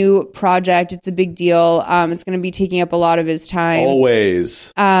this new project. It's a big deal. It's going to be taking up a lot of his time.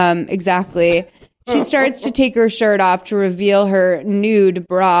 Always. Exactly. She starts to take her shirt off to reveal her nude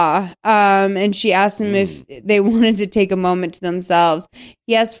bra. And she asks him if they wanted to take a moment to themselves.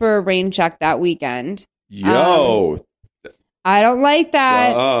 He asked for a rain check that weekend. Yo. I don't like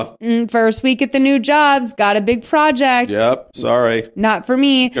that. First week at the new jobs, got a big project. Yep. Sorry. Not for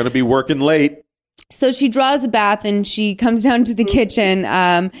me. Gonna be working late. So she draws a bath and she comes down to the kitchen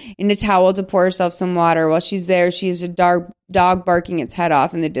in a towel to pour herself some water. While she's there, she hears a dog barking its head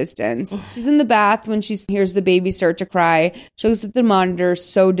off in the distance. She's in the bath when she hears the baby start to cry. She looks at the monitor,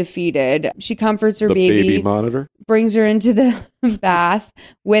 so defeated. She comforts her baby monitor, brings her into the bath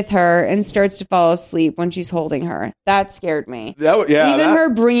with her, and starts to fall asleep when she's holding her. That scared me. Her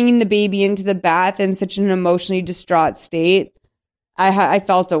bringing the baby into the bath in such an emotionally distraught state. I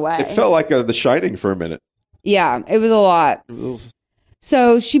felt away. It felt like The Shining for a minute. Yeah, it was a lot.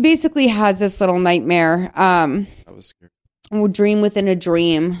 So she basically has this little nightmare. I was scared. Dream within a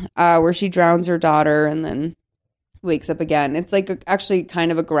dream, where she drowns her daughter and then wakes up again. It's like actually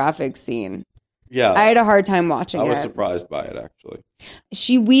kind of a graphic scene. Yeah, I had a hard time watching it. I was surprised by it, actually.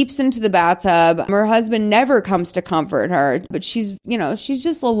 She weeps into the bathtub. Her husband never comes to comfort her, but she's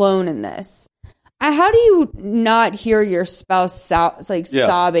just alone in this. How do you not hear your spouse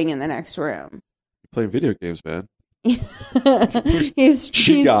sobbing in the next room? Playing video games, man. he's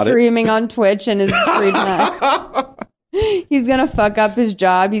streaming on Twitch in his free time. He's gonna fuck up his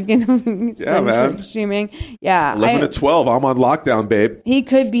job. He's gonna streaming. Yeah, 11 to 12. I'm on lockdown, babe. He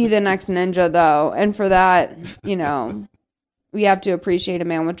could be the next Ninja, though, and for that, we have to appreciate a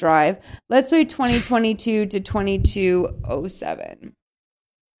man with drive. Let's say 2022 to 2207.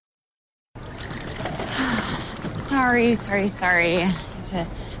 Sorry. I had to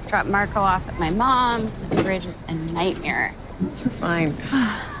drop Marco off at my mom's. The bridge is a nightmare. You're fine.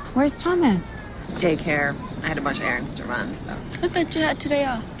 Where's Thomas? Daycare. I had a bunch of errands to run, so. I thought you had today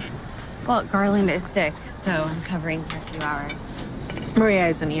off. Well, Garland is sick, so I'm covering for a few hours. Maria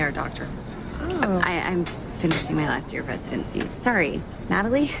is an ER doctor. Oh. I'm finishing my last year of residency. Sorry,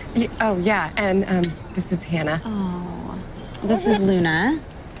 Natalie? Oh, yeah, and this is Hannah. Oh, this is Luna.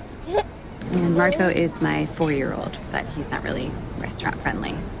 And Marco is my 4-year-old, but he's not really restaurant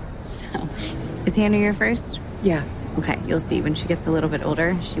friendly. So, is Hannah your first? Yeah. Okay, you'll see. When she gets a little bit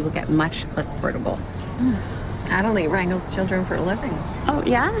older, she will get much less portable. Natalie wrangles children for a living. Oh,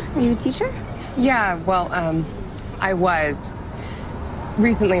 yeah? Are you a teacher? Yeah, well, I was.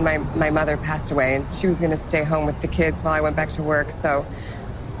 Recently, my mother passed away, and she was going to stay home with the kids while I went back to work, so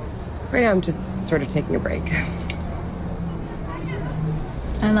right now I'm just sort of taking a break.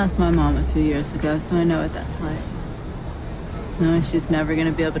 I lost my mom a few years ago, so I know what that's like. Knowing she's never going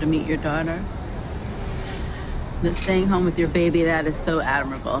to be able to meet your daughter. But staying home with your baby, that is so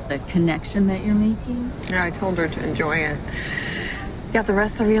admirable. The connection that you're making. Yeah, I told her to enjoy it. You got the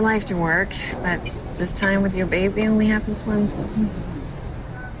rest of your life to work, but this time with your baby only happens once.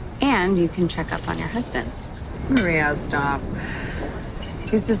 And you can check up on your husband. Maria, stop.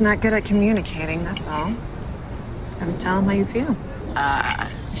 He's just not good at communicating, that's all. Gotta tell him how you feel.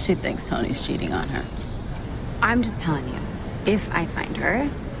 She thinks Tony's cheating on her. I'm just telling you, if I find her,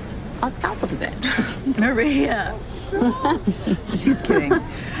 I'll scalp the bitch. Maria. She's kidding.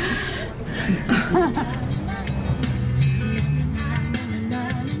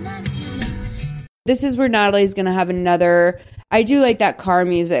 This is where Natalie's going to have another. I do like that car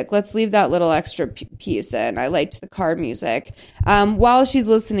music. Let's leave that little extra piece in. I liked the car music. While she's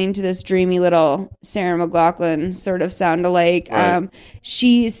listening to this dreamy little Sarah McLachlan sort of sound alike, Right.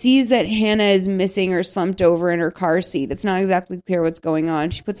 she sees that Hannah is missing or slumped over in her car seat. It's not exactly clear what's going on.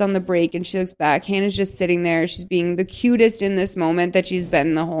 She puts on the brake and she looks back. Hannah's just sitting there. She's being the cutest in this moment that she's been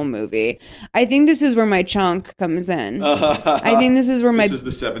in the whole movie. I think this is where my chunk comes in. I think this is where This is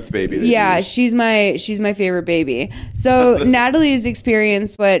the seventh baby. that yeah, you- she's my favorite baby. So Natalie has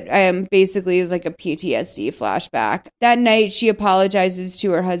experienced what basically is like a PTSD flashback. That night, she apologizes to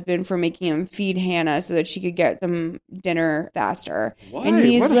her husband for making him feed Hannah so that she could get them dinner faster. Why? And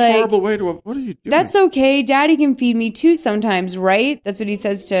he's what a like, horrible way to. What are you doing? "That's okay. Daddy can feed me too sometimes, right?" That's what he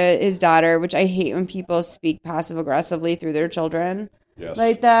says to his daughter, which I hate when people speak passive aggressively through their children. Yes.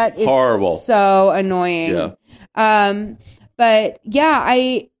 Like that. It's Horrible. so annoying. Yeah. But yeah,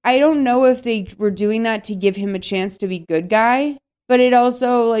 I don't know if they were doing that to give him a chance to be good guy, but it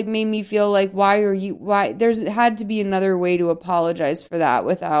also like made me feel like why there's had to be another way to apologize for that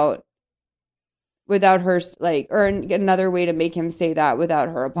without her like, or another way to make him say that without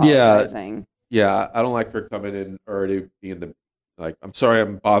her apologizing. Yeah, I don't like her coming in already being the like. I'm sorry,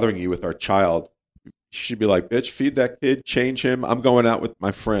 I'm bothering you with our child. She'd be like, "Bitch, feed that kid, change him. I'm going out with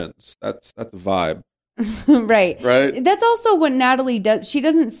my friends." That's the vibe. Right. Right. That's also what Natalie does. She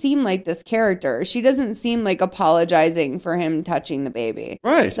doesn't seem like this character. She doesn't seem like apologizing for him touching the baby.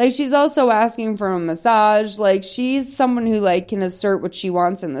 Right. Like she's also asking for a massage. Like she's someone who like can assert what she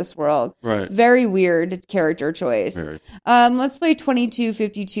wants in this world. Right. Very weird character choice. Very. Let's play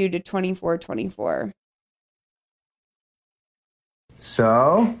 2252 to 2424.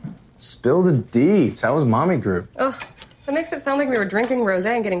 So, spill the deets. How was mommy group? Oh, that makes it sound like we were drinking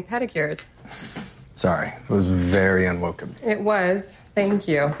rosé and getting pedicures. Sorry, it was very unwoke of me. It was. Thank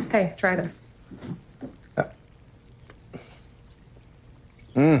you. Hey, try this.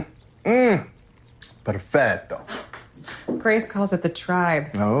 Perfetto. Grace calls it the tribe.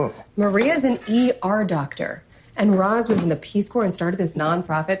 Oh. Maria's an ER doctor, and Roz was in the Peace Corps and started this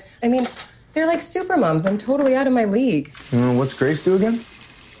nonprofit. I mean, they're like super moms. I'm totally out of my league. What's Grace do again?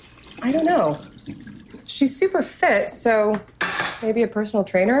 I don't know. She's super fit, so maybe a personal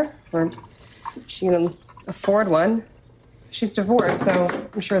trainer, or she can afford one. She's divorced, so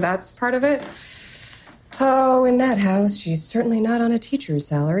I'm sure that's part of it. Oh, in that house, she's certainly not on a teacher's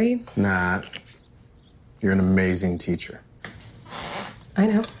salary. Nah. You're an amazing teacher. I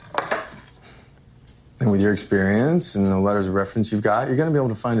know. And with your experience and the letters of reference you've got, you're going to be able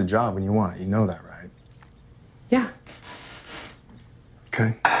to find a job when you want it. You know that, right? Yeah.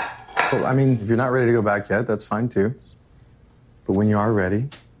 Okay. Well, I mean, if you're not ready to go back yet, that's fine too. But when you are ready,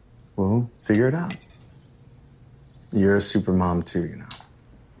 we'll figure it out. You're a super mom too, you know.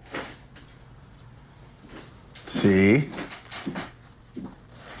 See?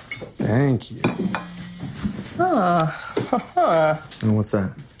 Thank you. And what's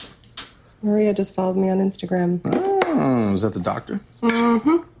that? Maria just followed me on Instagram. Oh, is that the doctor?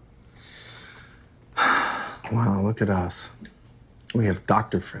 Mm-hmm. Wow, look at us. We have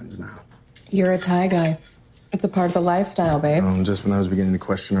doctor friends now. You're a Thai guy. It's a part of the lifestyle, babe. Just when I was beginning to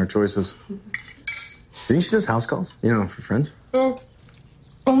question our choices. Didn't she just house calls? You know, for friends?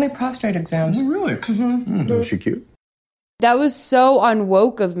 Only prostate exams. Oh, really? Mm-hmm. Is she cute? That was so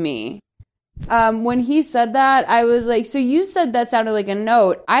unwoke of me. When he said that, I was like, so you said that sounded like a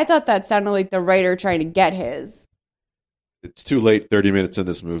note. I thought that sounded like the writer trying to get his. It's too late, 30 minutes in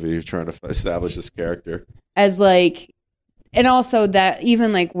this movie, you're trying to establish this character. As like, and also that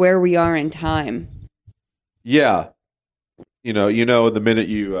even like where we are in time. Yeah. You know, the minute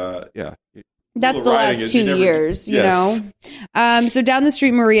you, That's the last 2 years, you Yes. know? So down the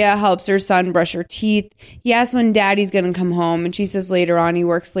street, Maria helps her son brush her teeth. He asks when daddy's going to come home, and she says later on he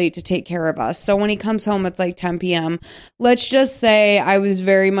works late to take care of us. So when he comes home, it's like 10 p.m. Let's just say I was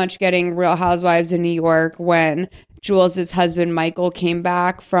very much getting Real Housewives of New York when Jules' husband, Michael, came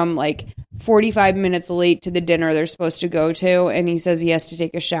back from like 45 minutes late to the dinner they're supposed to go to, and he says he has to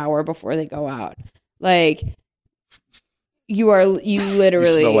take a shower before they go out. Like... You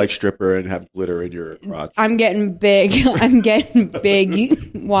literally You smell like stripper and have glitter in your crotch. I'm getting big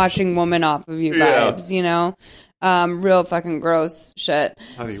washing woman off of you vibes, you know? Real fucking gross shit.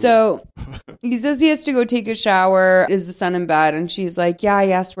 So he says he has to go take a shower. Is the son in bed? And she's like, yeah, I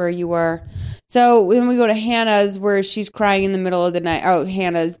asked where you were. So when we go to Hannah's, where she's crying in the middle of the night. Oh,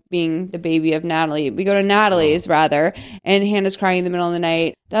 Hannah's being the baby of Natalie. We go to Natalie's rather, and Hannah's crying in the middle of the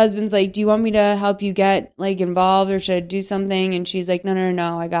night. The husband's like, do you want me to help you get like involved, or should I do something? And she's like,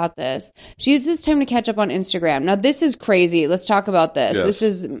 no, I got this. She uses this time to catch up on Instagram. Now this is crazy. Let's talk about this. Yes. This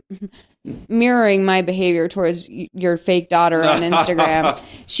is mirroring my behavior towards your fake daughter on Instagram.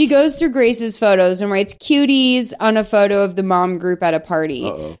 She goes through Grace's photos and writes cuties on a photo of the mom group at a party.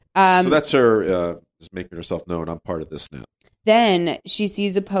 So that's her just making herself known. I'm part of this now. Then she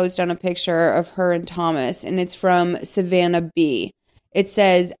sees a post on a picture of her and Thomas, and it's from Savannah B. It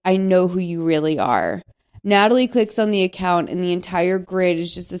says, I know who you really are. Natalie clicks on the account, and the entire grid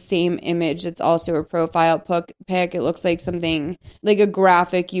is just the same image. That's also a profile pic. It looks like something like a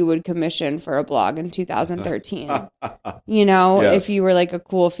graphic you would commission for a blog in 2013. You know, Yes. if you were like a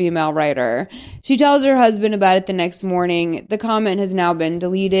cool female writer. She tells her husband about it the next morning. The comment has now been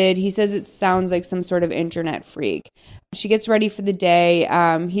deleted. He says it sounds like some sort of internet freak. She gets ready for the day.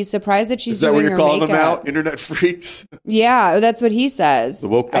 He's surprised that she's Is that doing what her you're calling makeup. them out? Internet freaks? Yeah, that's what he says. The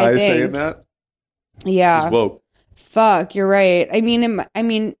woke guy I is think. saying that? Yeah. He's woke. Fuck, you're right. I mean,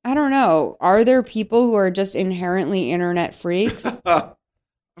 I don't know. Are there people who are just inherently internet freaks? I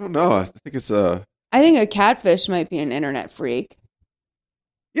don't know. I think it's I think a catfish might be an internet freak.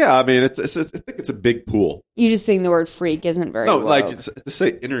 Yeah, I mean, I think it's a big pool. You just think the word freak isn't very No, woke. like to say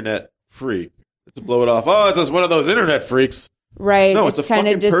internet freak, to blow it off. Oh, it's just one of those internet freaks. Right. No, it's it's a kind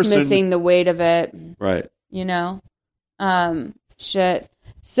of fucking person. dismissing the weight of it. Right. You know? Shit.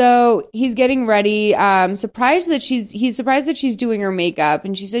 So he's getting ready. He's surprised that she's doing her makeup,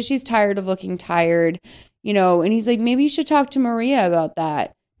 and she says she's tired of looking tired, you know, and he's like, maybe you should talk to Maria about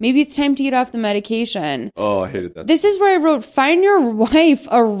that. Maybe it's time to get off the medication. Oh, I hated that. This is where I wrote, find your wife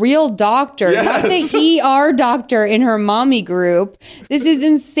a real doctor, not the ER doctor in her mommy group. This is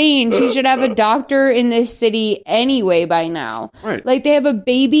insane. She should have a doctor in this city anyway by now. Right. Like, they have a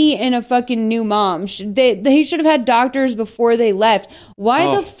baby and a fucking new mom. They should have had doctors before they left.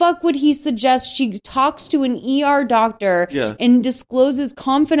 Why the fuck would he suggest she talks to an ER doctor and discloses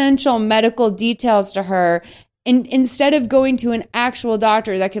confidential medical details to her, and instead of going to an actual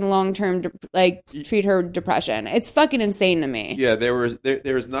doctor that can long-term treat her depression? It's fucking insane to me. Yeah, there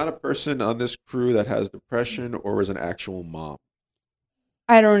is not a person on this crew that has depression or is an actual mom.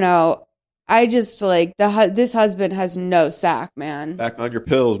 I don't know. I just like this husband has no sack, man. Back on your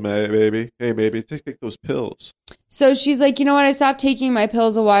pills, baby. Hey, baby, take those pills. So she's like, you know what? I stopped taking my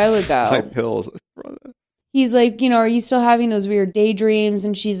pills a while ago. My pills, brother. He's like, you know, are you still having those weird daydreams?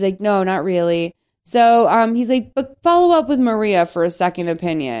 And she's like, no, not really. So he's like, but follow up with Maria for a second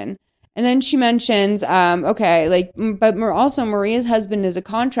opinion. And then she mentions, but also Maria's husband is a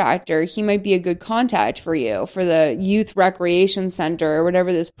contractor. He might be a good contact for you for the youth recreation center or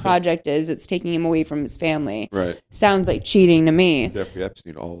whatever this project is that's taking him away from his family. Right. Sounds like cheating to me. Jeffrey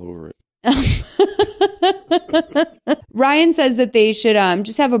Epstein all over it. Ryan says that they should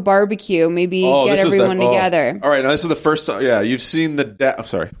just have a barbecue, maybe get everyone together. All right, now this is the first time. Yeah, you've seen the dad. Oh,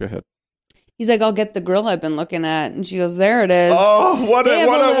 sorry, go ahead. He's like, I'll get the grill I've been looking at. And she goes, there it is. Oh, what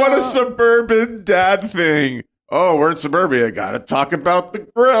a suburban dad thing. Oh, we're in suburbia. Got to talk about the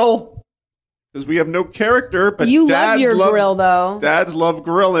grill. Because we have no character, but you love your grill, though. Dads love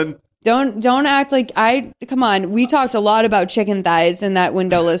grilling. Don't act like come on. We talked a lot about chicken thighs in that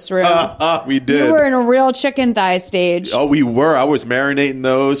windowless room. We did. You were in a real chicken thigh stage. Oh, we were. I was marinating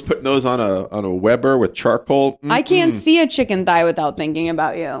those, putting those on a Weber with charcoal. I can't see a chicken thigh without thinking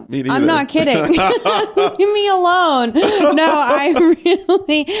about you. Me neither. I'm not kidding. Leave me alone. No, I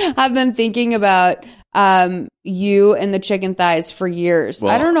really have been thinking about you and the chicken thighs for years.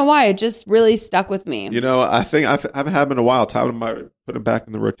 Well, I don't know why. It just really stuck with me. You know, I think I haven't had them in a while. Time to put them back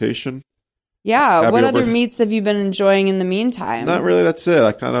in the rotation. Yeah. What other meats have you been enjoying in the meantime? Not really. That's it.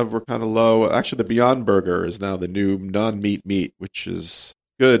 We're kind of low. Actually, the Beyond Burger is now the new non-meat meat, which is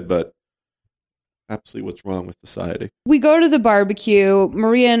good, but absolutely what's wrong with society. We go to the barbecue.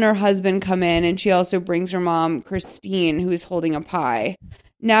 Maria and her husband come in, and she also brings her mom, Christine, who's holding a pie.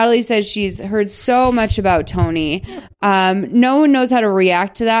 Natalie says she's heard so much about Tony. No one knows how to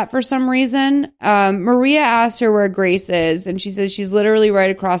react to that for some reason. Maria asks her where Grace is, and she says she's literally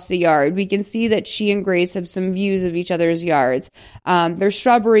right across the yard. We can see that she and Grace have some views of each other's yards. There's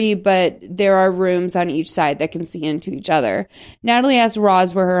shrubbery, but there are rooms on each side that can see into each other. Natalie asks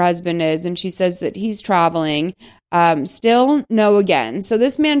Roz where her husband is, and she says that he's traveling. Still no again. So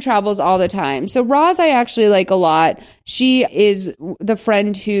this man travels all the time. So Roz, I actually like a lot. She is the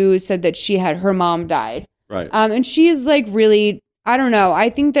friend who said that her mom died. Right. And she is like really, I don't know. I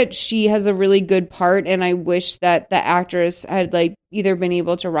think that she has a really good part, and I wish that the actress had like either been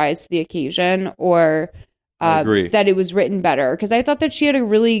able to rise to the occasion or that it was written better. Because I thought that she had a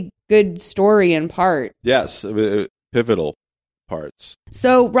really good story and part. Yes, pivotal parts.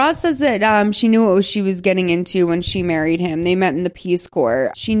 So Roz says that she knew what she was getting into when she married him. They met in the Peace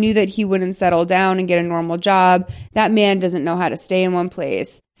Corps. She knew that he wouldn't settle down and get a normal job. That man doesn't know how to stay in one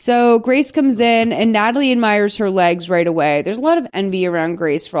place. So Grace comes in, and Natalie admires her legs right away. There's a lot of envy around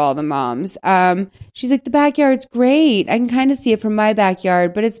Grace for all the moms. She's like, the backyard's great. I can kind of see it from my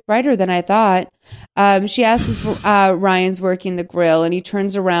backyard, but it's brighter than I thought. She asks if Ryan's working the grill, and he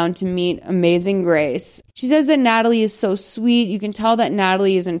turns around to meet amazing Grace. She says that Natalie is so sweet. You can tell that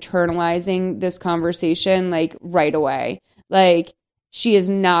Natalie is internalizing this conversation like right away. Like, she is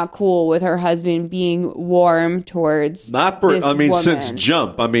not cool with her husband being warm towards woman. Since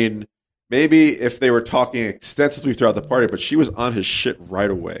jump. Maybe if they were talking extensively throughout the party, but she was on his shit right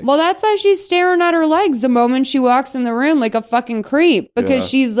away. Well, that's why she's staring at her legs the moment she walks in the room like a fucking creep, because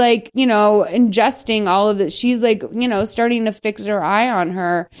she's like, ingesting all of this. She's like, starting to fix her eye on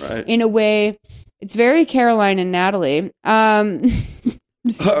her in a way. It's very Caroline and Natalie. Do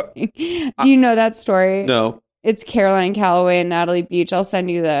you know that story? No. It's Caroline Calloway and Natalie Beach. I'll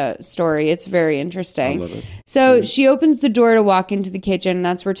send you the story. It's very interesting. I love it. So she opens the door to walk into the kitchen, and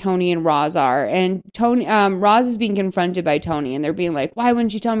that's where Tony and Roz are. And Roz is being confronted by Tony, and they're being like, why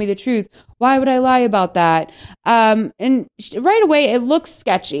wouldn't you tell me the truth? Why would I lie about that? And right away, it looks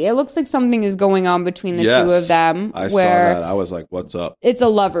sketchy. It looks like something is going on between the two of them. I saw that. I was like, what's up? It's a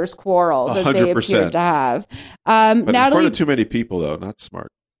lover's quarrel that 100%. They appear to have. But Natalie, in front of too many people, though, not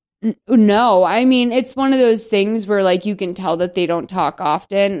smart. No, it's one of those things where like you can tell that they don't talk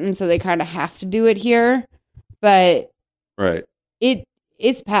often, and so they kind of have to do it here. But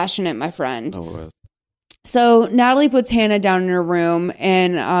it's passionate, my friend. Oh, right. So Natalie puts Hannah down in her room,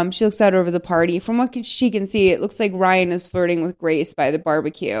 and she looks out over the party. From what she can see, it looks like Ryan is flirting with Grace by the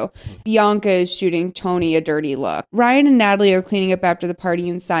barbecue. Bianca is shooting Tony a dirty look. Ryan and Natalie are cleaning up after the party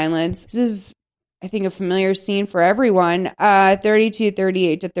in silence. This is, I think, a familiar scene for everyone.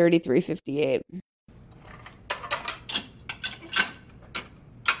 32:38 to 33:58.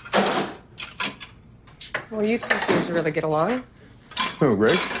 Well, you two seem to really get along. Who,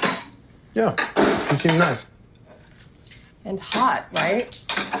 Grace? Yeah, she seemed nice. And hot, right?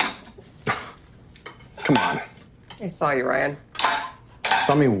 Come on. I saw you, Ryan.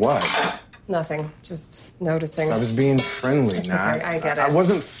 Saw me what? Nothing. Just noticing. I was being friendly, It's Nat. okay, I get it. I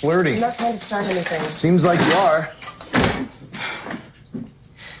wasn't flirting. I'm not trying to start anything. Seems like you are.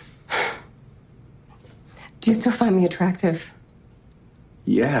 Do you still find me attractive?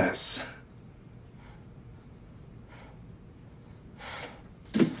 Yes.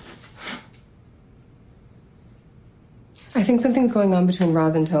 I think something's going on between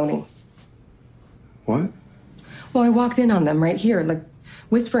Roz and Tony. What? Well, I walked in on them right here, like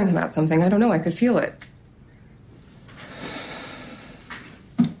whispering about something. I don't know. I could feel it.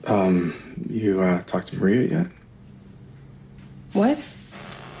 You talked to Maria yet? What?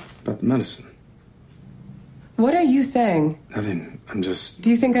 About the medicine? What are you saying? Nothing. I'm just... Do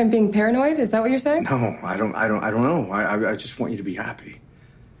you think I'm being paranoid? Is that what you're saying? No, I don't know. I just want you to be happy.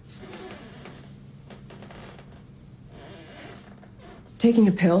 Taking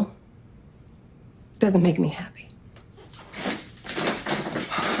a pill doesn't make me happy.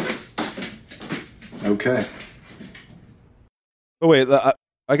 Okay. Oh wait,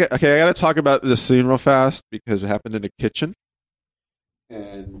 I got to talk about this scene real fast because it happened in a kitchen,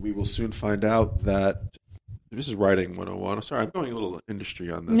 and we will soon find out that this is writing 101. I'm sorry, I'm going a little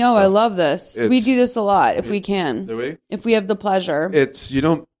industry on this. No, stuff. I love this. We do this a lot if we can. Do we? If we have the pleasure. You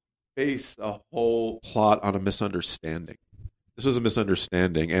don't base a whole plot on a misunderstanding. This was a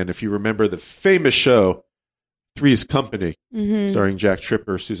misunderstanding, and if you remember the famous show Three's Company, starring Jack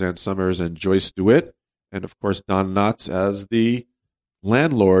Tripper, Suzanne Summers, and Joyce DeWitt, and of course Don Knotts as the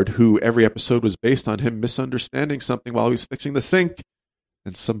landlord, who every episode was based on him misunderstanding something while he was fixing the sink.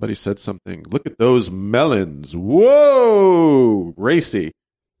 And somebody said something, look at those melons. Whoa! Racy.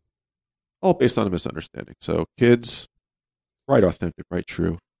 All based on a misunderstanding. So kids, write authentic, write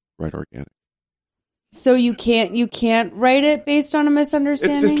true, write organic. So you can't write it based on a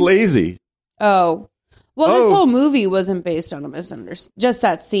misunderstanding? It's just lazy. Oh. Well, this whole movie wasn't based on a misunderstanding. Just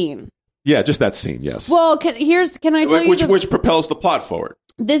that scene. Yeah, just that scene, yes. Well, can I tell you... Which propels the plot forward.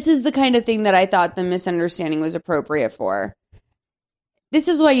 This is the kind of thing that I thought the misunderstanding was appropriate for. This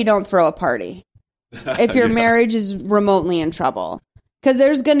is why you don't throw a party if your marriage is remotely in trouble. Because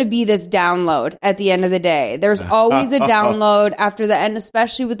there's going to be this download at the end of the day. There's always a download after the end,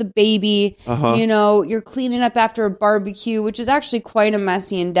 especially with the baby. You know, you're cleaning up after a barbecue, which is actually quite a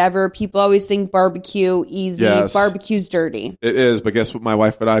messy endeavor. People always think barbecue easy. Yes. Barbecue's dirty. It is, but guess what? My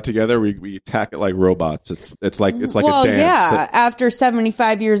wife and I together, we attack it like robots. It's like a dance. Yeah. After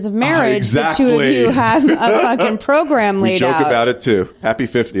 75 years of marriage, exactly. The two of you have a fucking program laid out. We joke about it too. Happy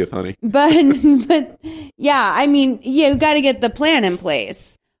 50th, honey. But yeah, I mean, you got to get the plan in place.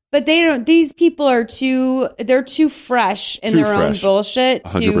 But they don't. These people are they're too fresh in their own bullshit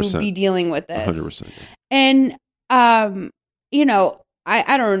 100%. to be dealing with this. 100%. And you know,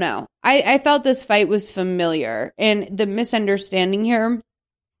 I don't know. I felt this fight was familiar, and the misunderstanding here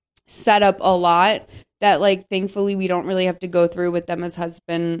set up a lot that, like, thankfully we don't really have to go through with them as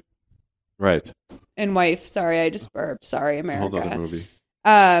husband, right, and wife. Sorry, I just burped. Sorry, America. Hold on, movie.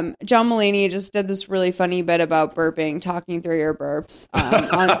 John Mulaney just did this really funny bit about burping, talking through your burps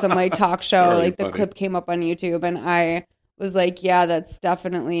on some like talk show. Very like funny. The clip came up on YouTube, and I was like, "Yeah, that's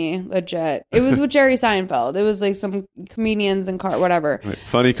definitely legit." It was with Jerry Seinfeld. It was like some comedians and whatever. Right.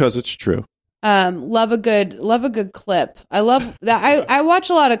 Funny because it's true. Love a good clip. I love that. I watch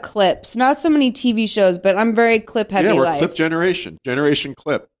a lot of clips, not so many TV shows, but I'm very clip heavy. Yeah, we're life. clip generation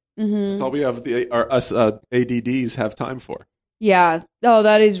clip. That's all we have. Us ADDs have time for. Yeah. Oh,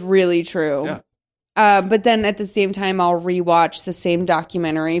 that is really true. Yeah. But then at the same time, I'll rewatch the same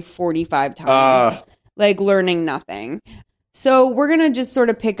documentary 45 times, like learning nothing. So we're going to just sort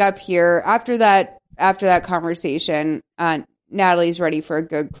of pick up here after that conversation. Natalie's ready for a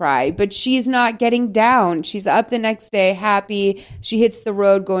good cry, but she's not getting down. She's up the next day, happy. She hits the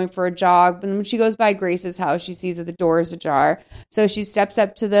road going for a jog. But when she goes by Grace's house, she sees that the door is ajar. So she steps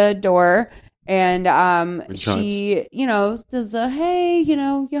up to the door. And she, you know, does the, hey, you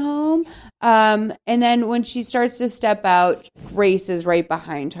know, you home? And then when she starts to step out, Grace is right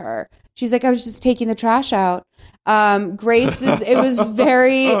behind her. She's like, I was just taking the trash out. Grace is, it was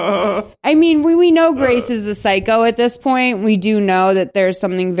very, I mean, we know Grace is a psycho at this point. We do know that there's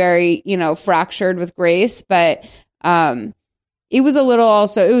something very, you know, fractured with Grace, but it was a little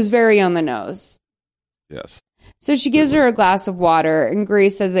also, it was very on the nose. Yes. So she gives her a glass of water, and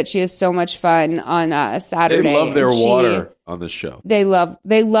Grace says that she has so much fun on Saturday. They love their water on this show. They love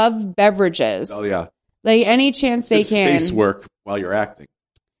beverages. Oh yeah, like any chance they can. Space work while you're acting.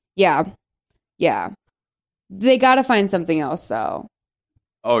 Yeah. They got to find something else though.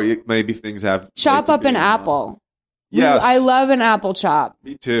 Oh, maybe things have chop up an apple. Yes, I love an apple chop.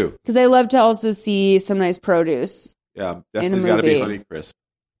 Me too. Because I love to also see some nice produce. Yeah, definitely got to be Honeycrisp.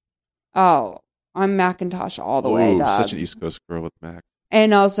 Oh. I'm Macintosh all the way, dog. Such an East Coast girl with Mac.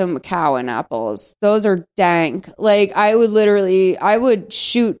 And also Macallan apples. Those are dank. Like, I would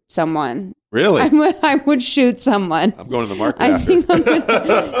shoot someone. Really? I would shoot someone. I'm going to the market after.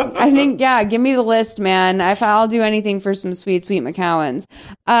 I think, yeah, give me the list, man. I'll do anything for some sweet Macallans.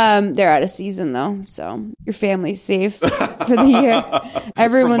 They're out of season, though, so your family's safe for the year.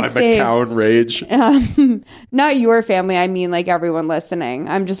 Everyone's safe. Macallan rage. Not your family. I mean, like, everyone listening.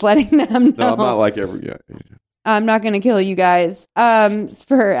 I'm just letting them know. No, I'm not like every... Yeah. I'm not going to kill you guys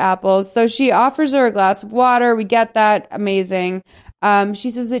for apples. So she offers her a glass of water. We get that. Amazing. She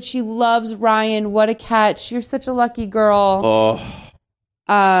says that she loves Ryan. What a catch. You're such a lucky girl.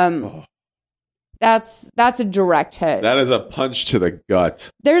 That's a direct hit. That is a punch to the gut.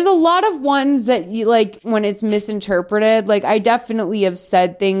 There's a lot of ones that you like when it's misinterpreted. Like I definitely have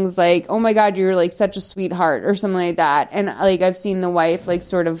said things like, "Oh my God, you're like such a sweetheart" or something like that. And like I've seen the wife like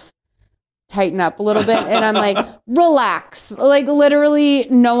sort of tighten up a little bit, and I'm like, relax. Like literally,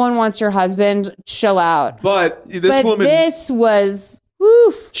 no one wants your husband. Chill out. But this woman, this was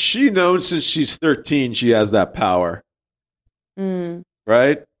woof. She knows since she's 13 she has that power,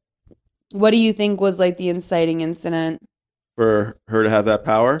 right? What do you think was like the inciting incident For her to have that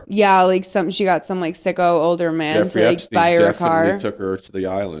power? Yeah, like she got some like sicko older man Jeffrey to like Epstein buy her a definitely car. took her to the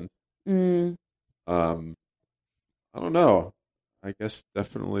island. Mm. I don't know. I guess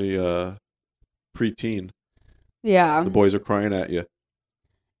definitely preteen. Yeah. The boys are crying at you.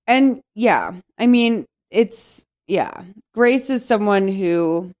 And yeah, I mean, Grace is someone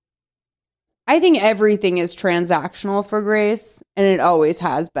who I think everything is transactional for Grace, and it always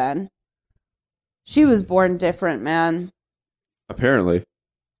has been. She was born different, man. Apparently.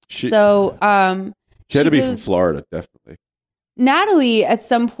 She had to be from Florida, definitely. Natalie at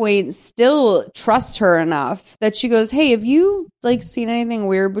some point still trusts her enough that she goes, "Hey, have you like seen anything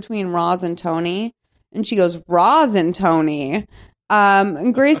weird between Roz and Tony?" And she goes, "Roz and Tony."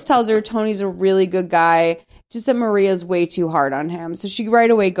 And Grace tells her Tony's a really good guy, just that Maria's way too hard on him. So she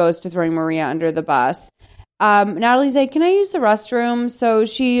right away goes to throwing Maria under the bus. Natalie's like, "Can I use the restroom?" So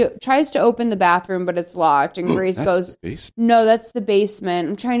she tries to open the bathroom, but it's locked. And Grace goes, "No, that's the basement.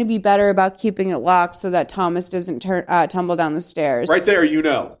 I'm trying to be better about keeping it locked so that Thomas doesn't tumble down the stairs." Right there, you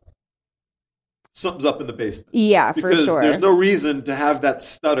know. Something's up in the basement. Yeah, for because sure. There's no reason to have that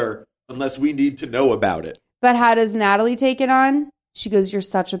stutter unless we need to know about it. But how does Natalie take it on? She goes, "You're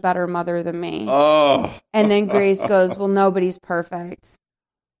such a better mother than me." Oh. And then Grace goes, "Well, nobody's perfect."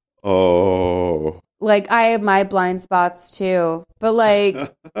 Oh. Like, I have my blind spots too. But like,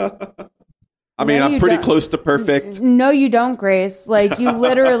 I mean, I'm pretty close to perfect. No, you don't, Grace. Like, you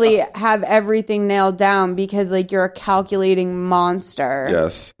literally have everything nailed down because like you're a calculating monster.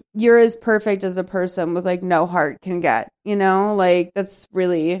 Yes. You're as perfect as a person with like no heart can get, you know? Like, that's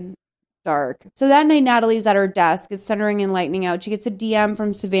really dark. So that night, Natalie's at her desk. It's thundering and lightning out. She gets a DM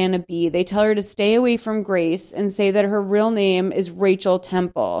from Savannah B. They tell her to stay away from Grace and say that her real name is Rachel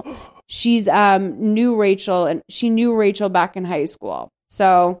Temple. She's knew Rachel, and she knew Rachel back in high school.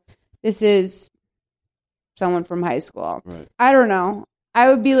 So this is someone from high school. Right. I don't know. I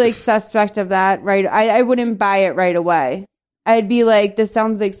would be like suspect of that, right? I wouldn't buy it right away. I'd be like, this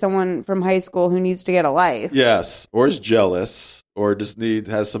sounds like someone from high school who needs to get a life. Yes, or is jealous, or just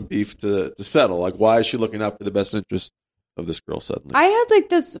has some beef to settle. Like, why is she looking out for the best interest of this girl suddenly? I had like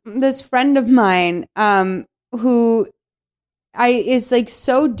this friend of mine who is like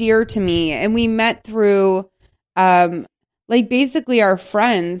so dear to me, and we met through like basically our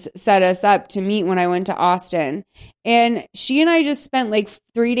friends set us up to meet when I went to Austin, and she and I just spent like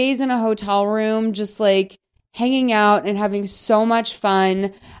 3 days in a hotel room, just like hanging out and having so much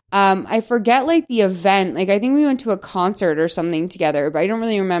fun. I forget like the event. Like I think we went to a concert or something together, but I don't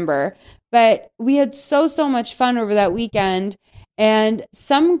really remember. But we had so much fun over that weekend. And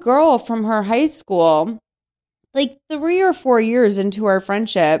some girl from her high school, like 3 or 4 years into our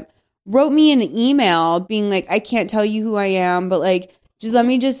friendship, wrote me an email being like, "I can't tell you who I am, but like, just let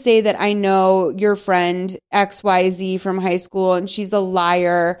me just say that I know your friend XYZ from high school, and she's a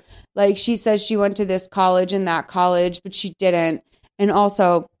liar. Like, she says she went to this college and that college, but she didn't. And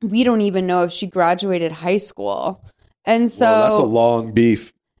also, we don't even know if she graduated high school." And so well, that's a long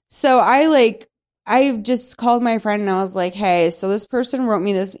beef. So I just called my friend and I was like, "Hey, so this person wrote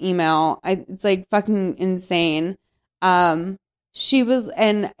me this email. It's like fucking insane." She was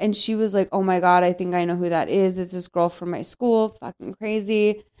she was like, "Oh my God, I think I know who that is. It's this girl from my school. Fucking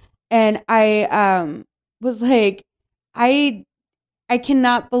crazy." And I was like, I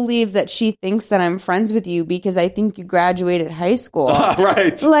cannot believe that she thinks that I'm friends with you because I think you graduated high school.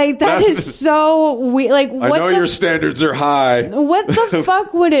 Right. Like, that is so weird. Like, I know your standards are high. What the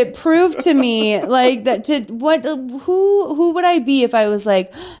fuck would it prove to me? Like, that who would I be if I was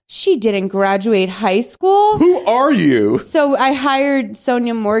like, she didn't graduate high school? Who are you? So I hired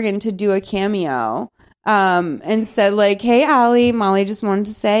Sonia Morgan to do a cameo. And said like, "Hey, Allie, Molly just wanted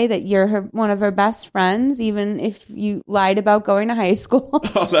to say that you're one of her best friends, even if you lied about going to high school."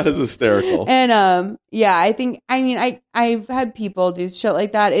 Oh, that is hysterical. And yeah, I've had people do shit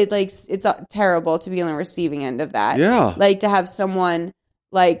like that. It's terrible to be on the receiving end of that. Yeah, like to have someone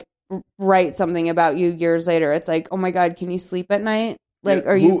like write something about you years later. It's like, oh my God, can you sleep at night? Like,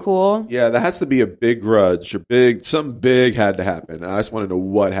 are you cool? Yeah, that has to be a big grudge. Something big had to happen. I just want to know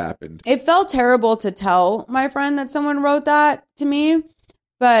what happened. It felt terrible to tell my friend that someone wrote that to me,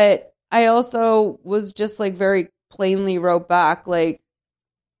 but I also was just like very plainly wrote back, like,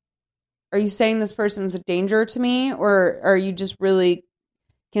 are you saying this person's a danger to me, or are you just really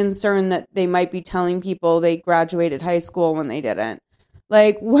concerned that they might be telling people they graduated high school when they didn't?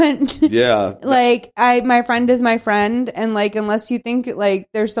 Like, when like my friend is my friend, and like unless you think like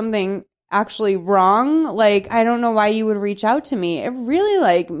there's something actually wrong, like I don't know why you would reach out to me. It really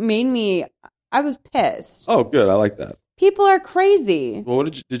like made me, I was pissed. Oh, good. I like that. People are crazy. Well,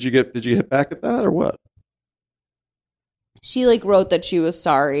 what did you hit back at that or what? She like wrote that she was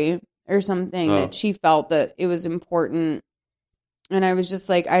sorry or something, that she felt that it was important. And I was just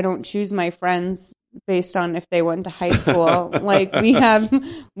like, I don't choose my friends based on if they went to high school. Like we have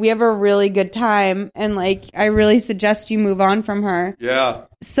a really good time, and like I really suggest you move on from her. Yeah.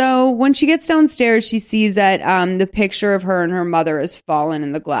 So when she gets downstairs, she sees that the picture of her and her mother has fallen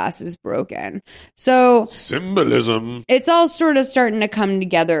and the glass is broken. So symbolism. It's all sort of starting to come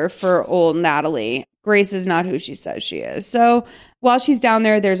together for old Natalie. Grace is not who she says she is. So while she's down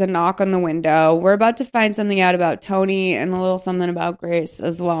there, there's a knock on the window. We're about to find something out about Tony and a little something about Grace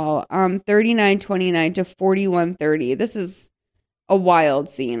as well. 3929 to 4130. This is a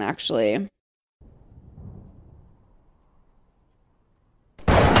wild scene, actually.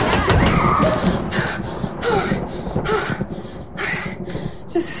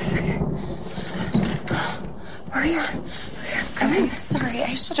 Just a second. Where are you? I'm coming. Sorry,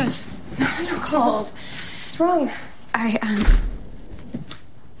 I should have called. What's wrong? I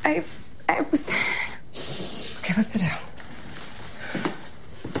was... Okay, let's sit down.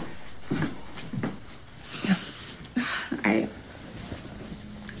 Sit down. I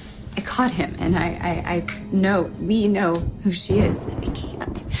caught him, and I know, we know who she is, and I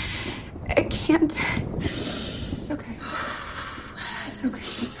can't. It's okay. It's okay.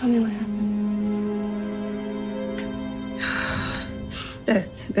 Just tell me what happened.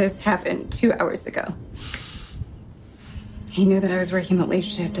 This happened 2 hours ago. He knew that I was working the late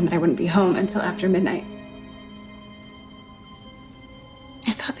shift and that I wouldn't be home until after midnight.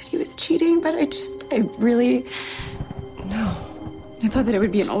 I thought that he was cheating, but I really... No. I thought that it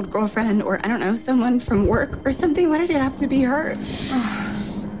would be an old girlfriend or, I don't know, someone from work or something. Why did it have to be her?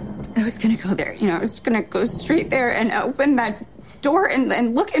 I was gonna go there, I was gonna go straight there and open that door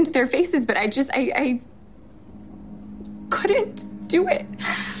and look into their faces, but I couldn't do it.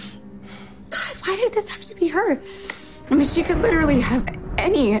 God, why did this have to be her? I mean, she could literally have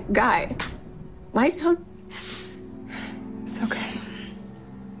any guy. Why don't... It's okay.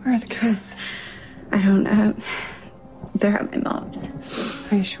 Where are the kids? I don't know. They're at my mom's.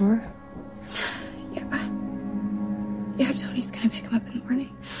 Are you sure? Yeah, Tony's gonna pick them up in the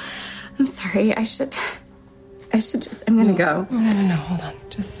morning. I'm sorry, I should just... I'm gonna go. No, hold on.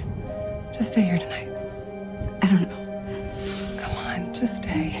 Just stay here tonight. I don't know. Come on, just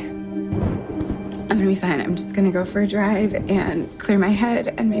stay. I'm gonna be fine. I'm just gonna go for a drive and clear my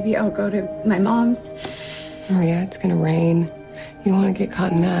head, and maybe I'll go to my mom's. Maria, it's gonna rain. You don't want to get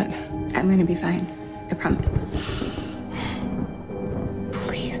caught in that. I'm gonna be fine. I promise.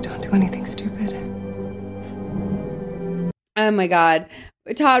 Please don't do anything stupid. Oh my God.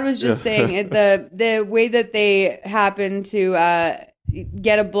 Todd was just saying it, the way that they happened to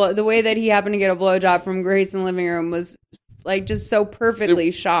the way that he happened to get a blowjob from Grace in the living room was like just so perfectly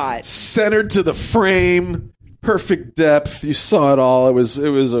shot. Centered to the frame, perfect depth. You saw it all. It was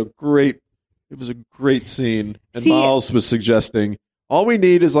a great scene. And Miles was suggesting all we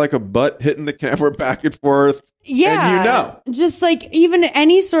need is like a butt hitting the camera back and forth. Yeah. And just like even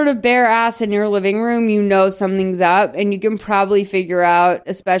any sort of bare ass in your living room, something's up, and you can probably figure out,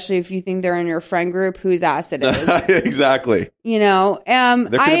 especially if you think they're in your friend group, whose ass it is. Exactly. There could have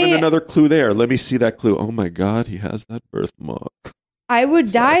been another clue there. Let me see that clue. Oh my God, he has that birthmark. I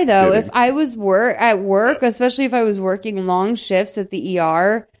would die though if I was at work, especially if I was working long shifts at the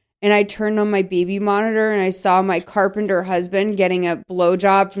ER, and I turned on my baby monitor and I saw my carpenter husband getting a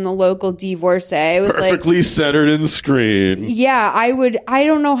blowjob from the local divorcee. Perfectly centered in screen. Yeah, I would. I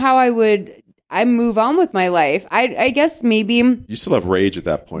don't know how I would. I move on with my life. I guess maybe you still have rage at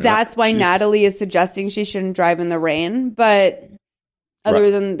that point. That's why Natalie is suggesting she shouldn't drive in the rain. But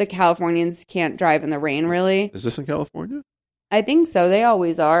other than the Californians can't drive in the rain, really. Is this in California? I think so. They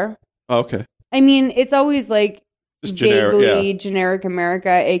always are. Oh, okay. I mean, it's always like just vaguely generic America,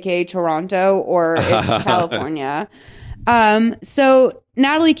 aka Toronto, or it's California. So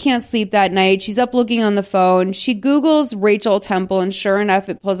Natalie can't sleep that night. She's up looking on the phone. She Googles Rachel Temple, and sure enough,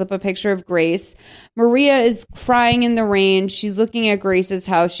 it pulls up a picture of Grace. Maria is crying in the rain. She's looking at Grace's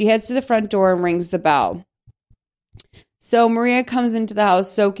house. She heads to the front door and rings the bell. So Maria comes into the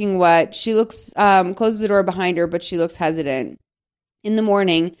house soaking wet. She looks, closes the door behind her, but she looks hesitant. In the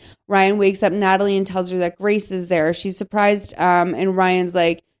morning, Ryan wakes up Natalie and tells her that Grace is there. She's surprised, and Ryan's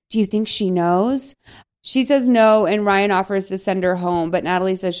like, do you think she knows? She says no, and Ryan offers to send her home, but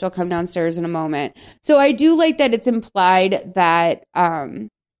Natalie says she'll come downstairs in a moment. So I do like that it's implied that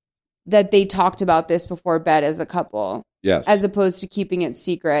that they talked about this before bed as a couple. Yes. As opposed to keeping it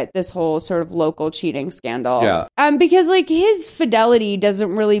secret, this whole sort of local cheating scandal. Yeah. Because like his fidelity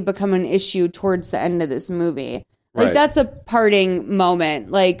doesn't really become an issue towards the end of this movie. Like Right. that's a parting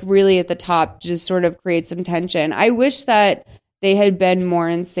moment, like really at the top, just sort of creates some tension. I wish that they had been more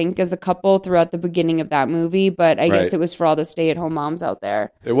in sync as a couple throughout the beginning of that movie, but I guess Right. it was for all the stay-at-home moms out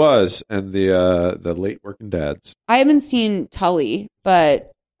there. It was, and the late working dads. I haven't seen Tully,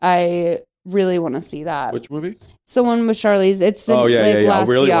 but I really want to see that. Which movie? It's the one with Charlize. It's the Yeah. Last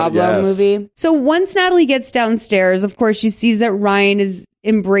Really Diablo yes. movie. So once Natalie gets downstairs, of course, she sees that Ryan is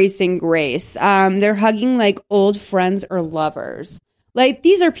embracing Grace. They're hugging like old friends or lovers. Like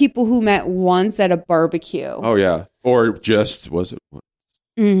these are people who met once at a barbecue. Oh yeah, or just was it one?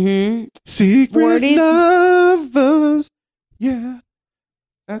 Mm-hmm. Secret 40 lovers. Yeah,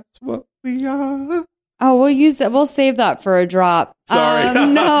 that's what we are. Oh, we'll use that. We'll save that for a drop. Sorry.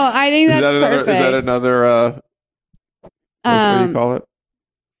 No, I think that's perfect. Is that another? What do you call it?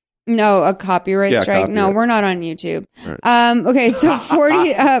 No, a copyright strike. No, copyright. we're not on YouTube. Right. Okay, so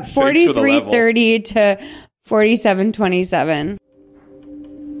 4330 to 4727.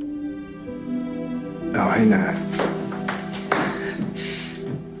 Oh, hey, Nat.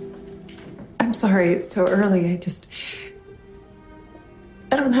 I'm sorry it's so early.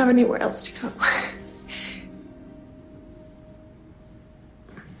 I don't have anywhere else to go.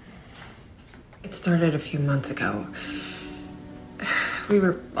 It started a few months ago. We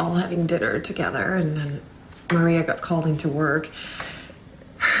were all having dinner together, and then Maria got called into work.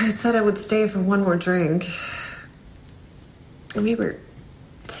 I said I would stay for one more drink. We were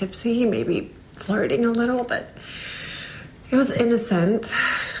tipsy, maybe flirting a little, but it was innocent.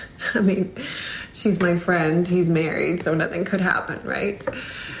 I mean, she's my friend, he's married, so nothing could happen, right?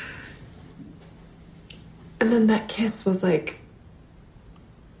 And then that kiss was like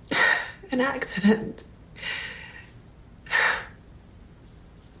an accident.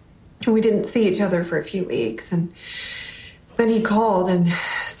 And we didn't see each other for a few weeks, and then he called and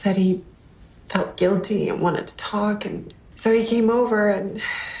said he felt guilty and wanted to talk, and so he came over, and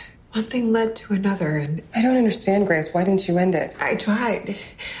one thing led to another, and I don't understand, Grace. Why didn't you end it? I tried.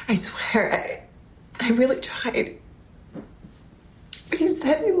 I swear, I really tried. But he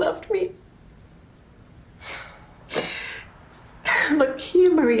said he loved me. Look, he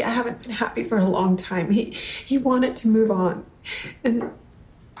and Maria haven't been happy for a long time. He wanted to move on. And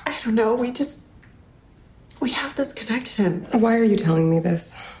I don't know, we have this connection. Why are you telling me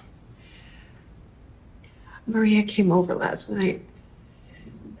this? Maria came over last night.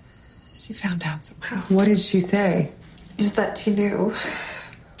 She found out somehow. What did she say? Just that she knew.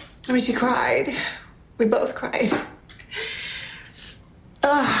 I mean, she cried. We both cried.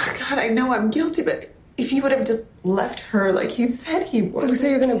 Oh, God, I know I'm guilty, but if he would have just left her like he said he would. So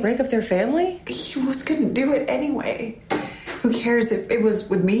you're going to break up their family? He was going to do it anyway. Who cares if it was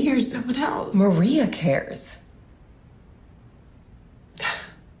with me or someone else? Maria cares.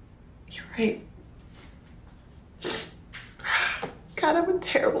 You're right. God, I'm a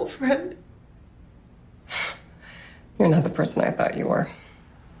terrible friend. You're not the person I thought you were.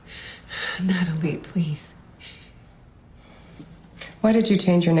 Natalie, please. Why did you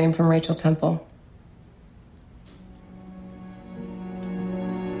change your name from Rachel Temple?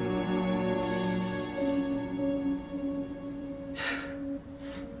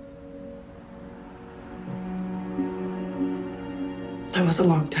 That was a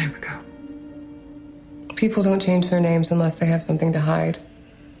long time ago. People don't change their names unless they have something to hide.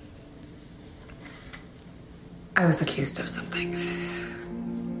 I was accused of something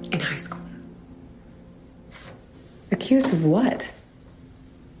in high school. Accused of what?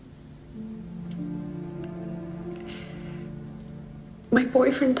 My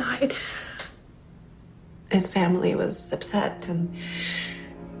boyfriend died. His family was upset and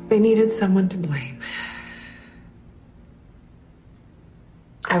they needed someone to blame.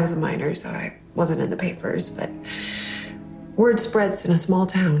 I was a minor, so I wasn't in the papers, but word spreads in a small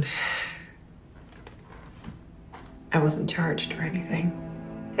town. I wasn't charged or anything.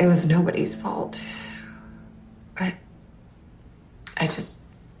 It was nobody's fault. But I just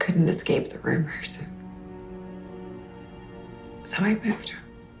couldn't escape the rumors. So I moved.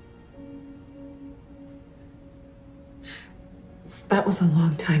 That was a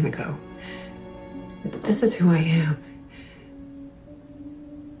long time ago. This is who I am.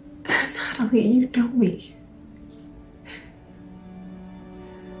 Natalie, you know me.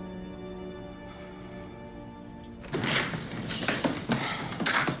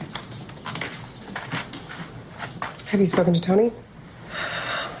 Have you spoken to Tony?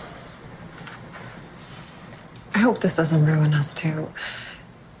 I hope this doesn't ruin us, too.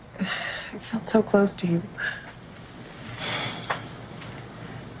 I felt so close to you.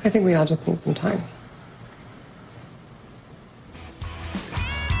 I think we all just need some time.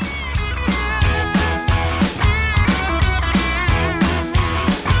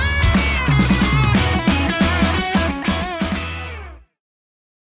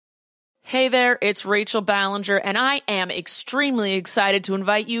 Hey there, it's Rachel Ballinger, and I am extremely excited to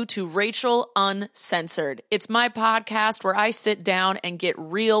invite you to Rachel Uncensored. It's my podcast where I sit down and get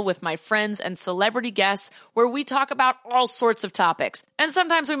real with my friends and celebrity guests, where we talk about all sorts of topics. And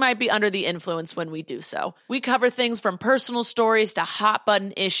sometimes we might be under the influence when we do so. We cover things from personal stories to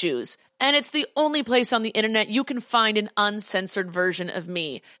hot-button issues. And it's the only place on the internet you can find an uncensored version of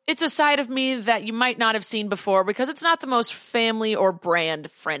me. It's a side of me that you might not have seen before because it's not the most family or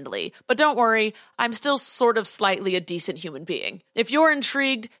brand friendly. But don't worry, I'm still sort of slightly a decent human being. If you're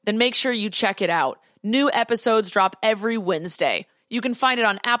intrigued, then make sure you check it out. New episodes drop every Wednesday. You can find it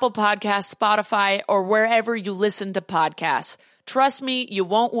on Apple Podcasts, Spotify, or wherever you listen to podcasts. Trust me, you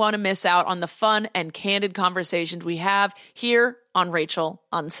won't want to miss out on the fun and candid conversations we have here on Rachel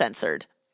Uncensored.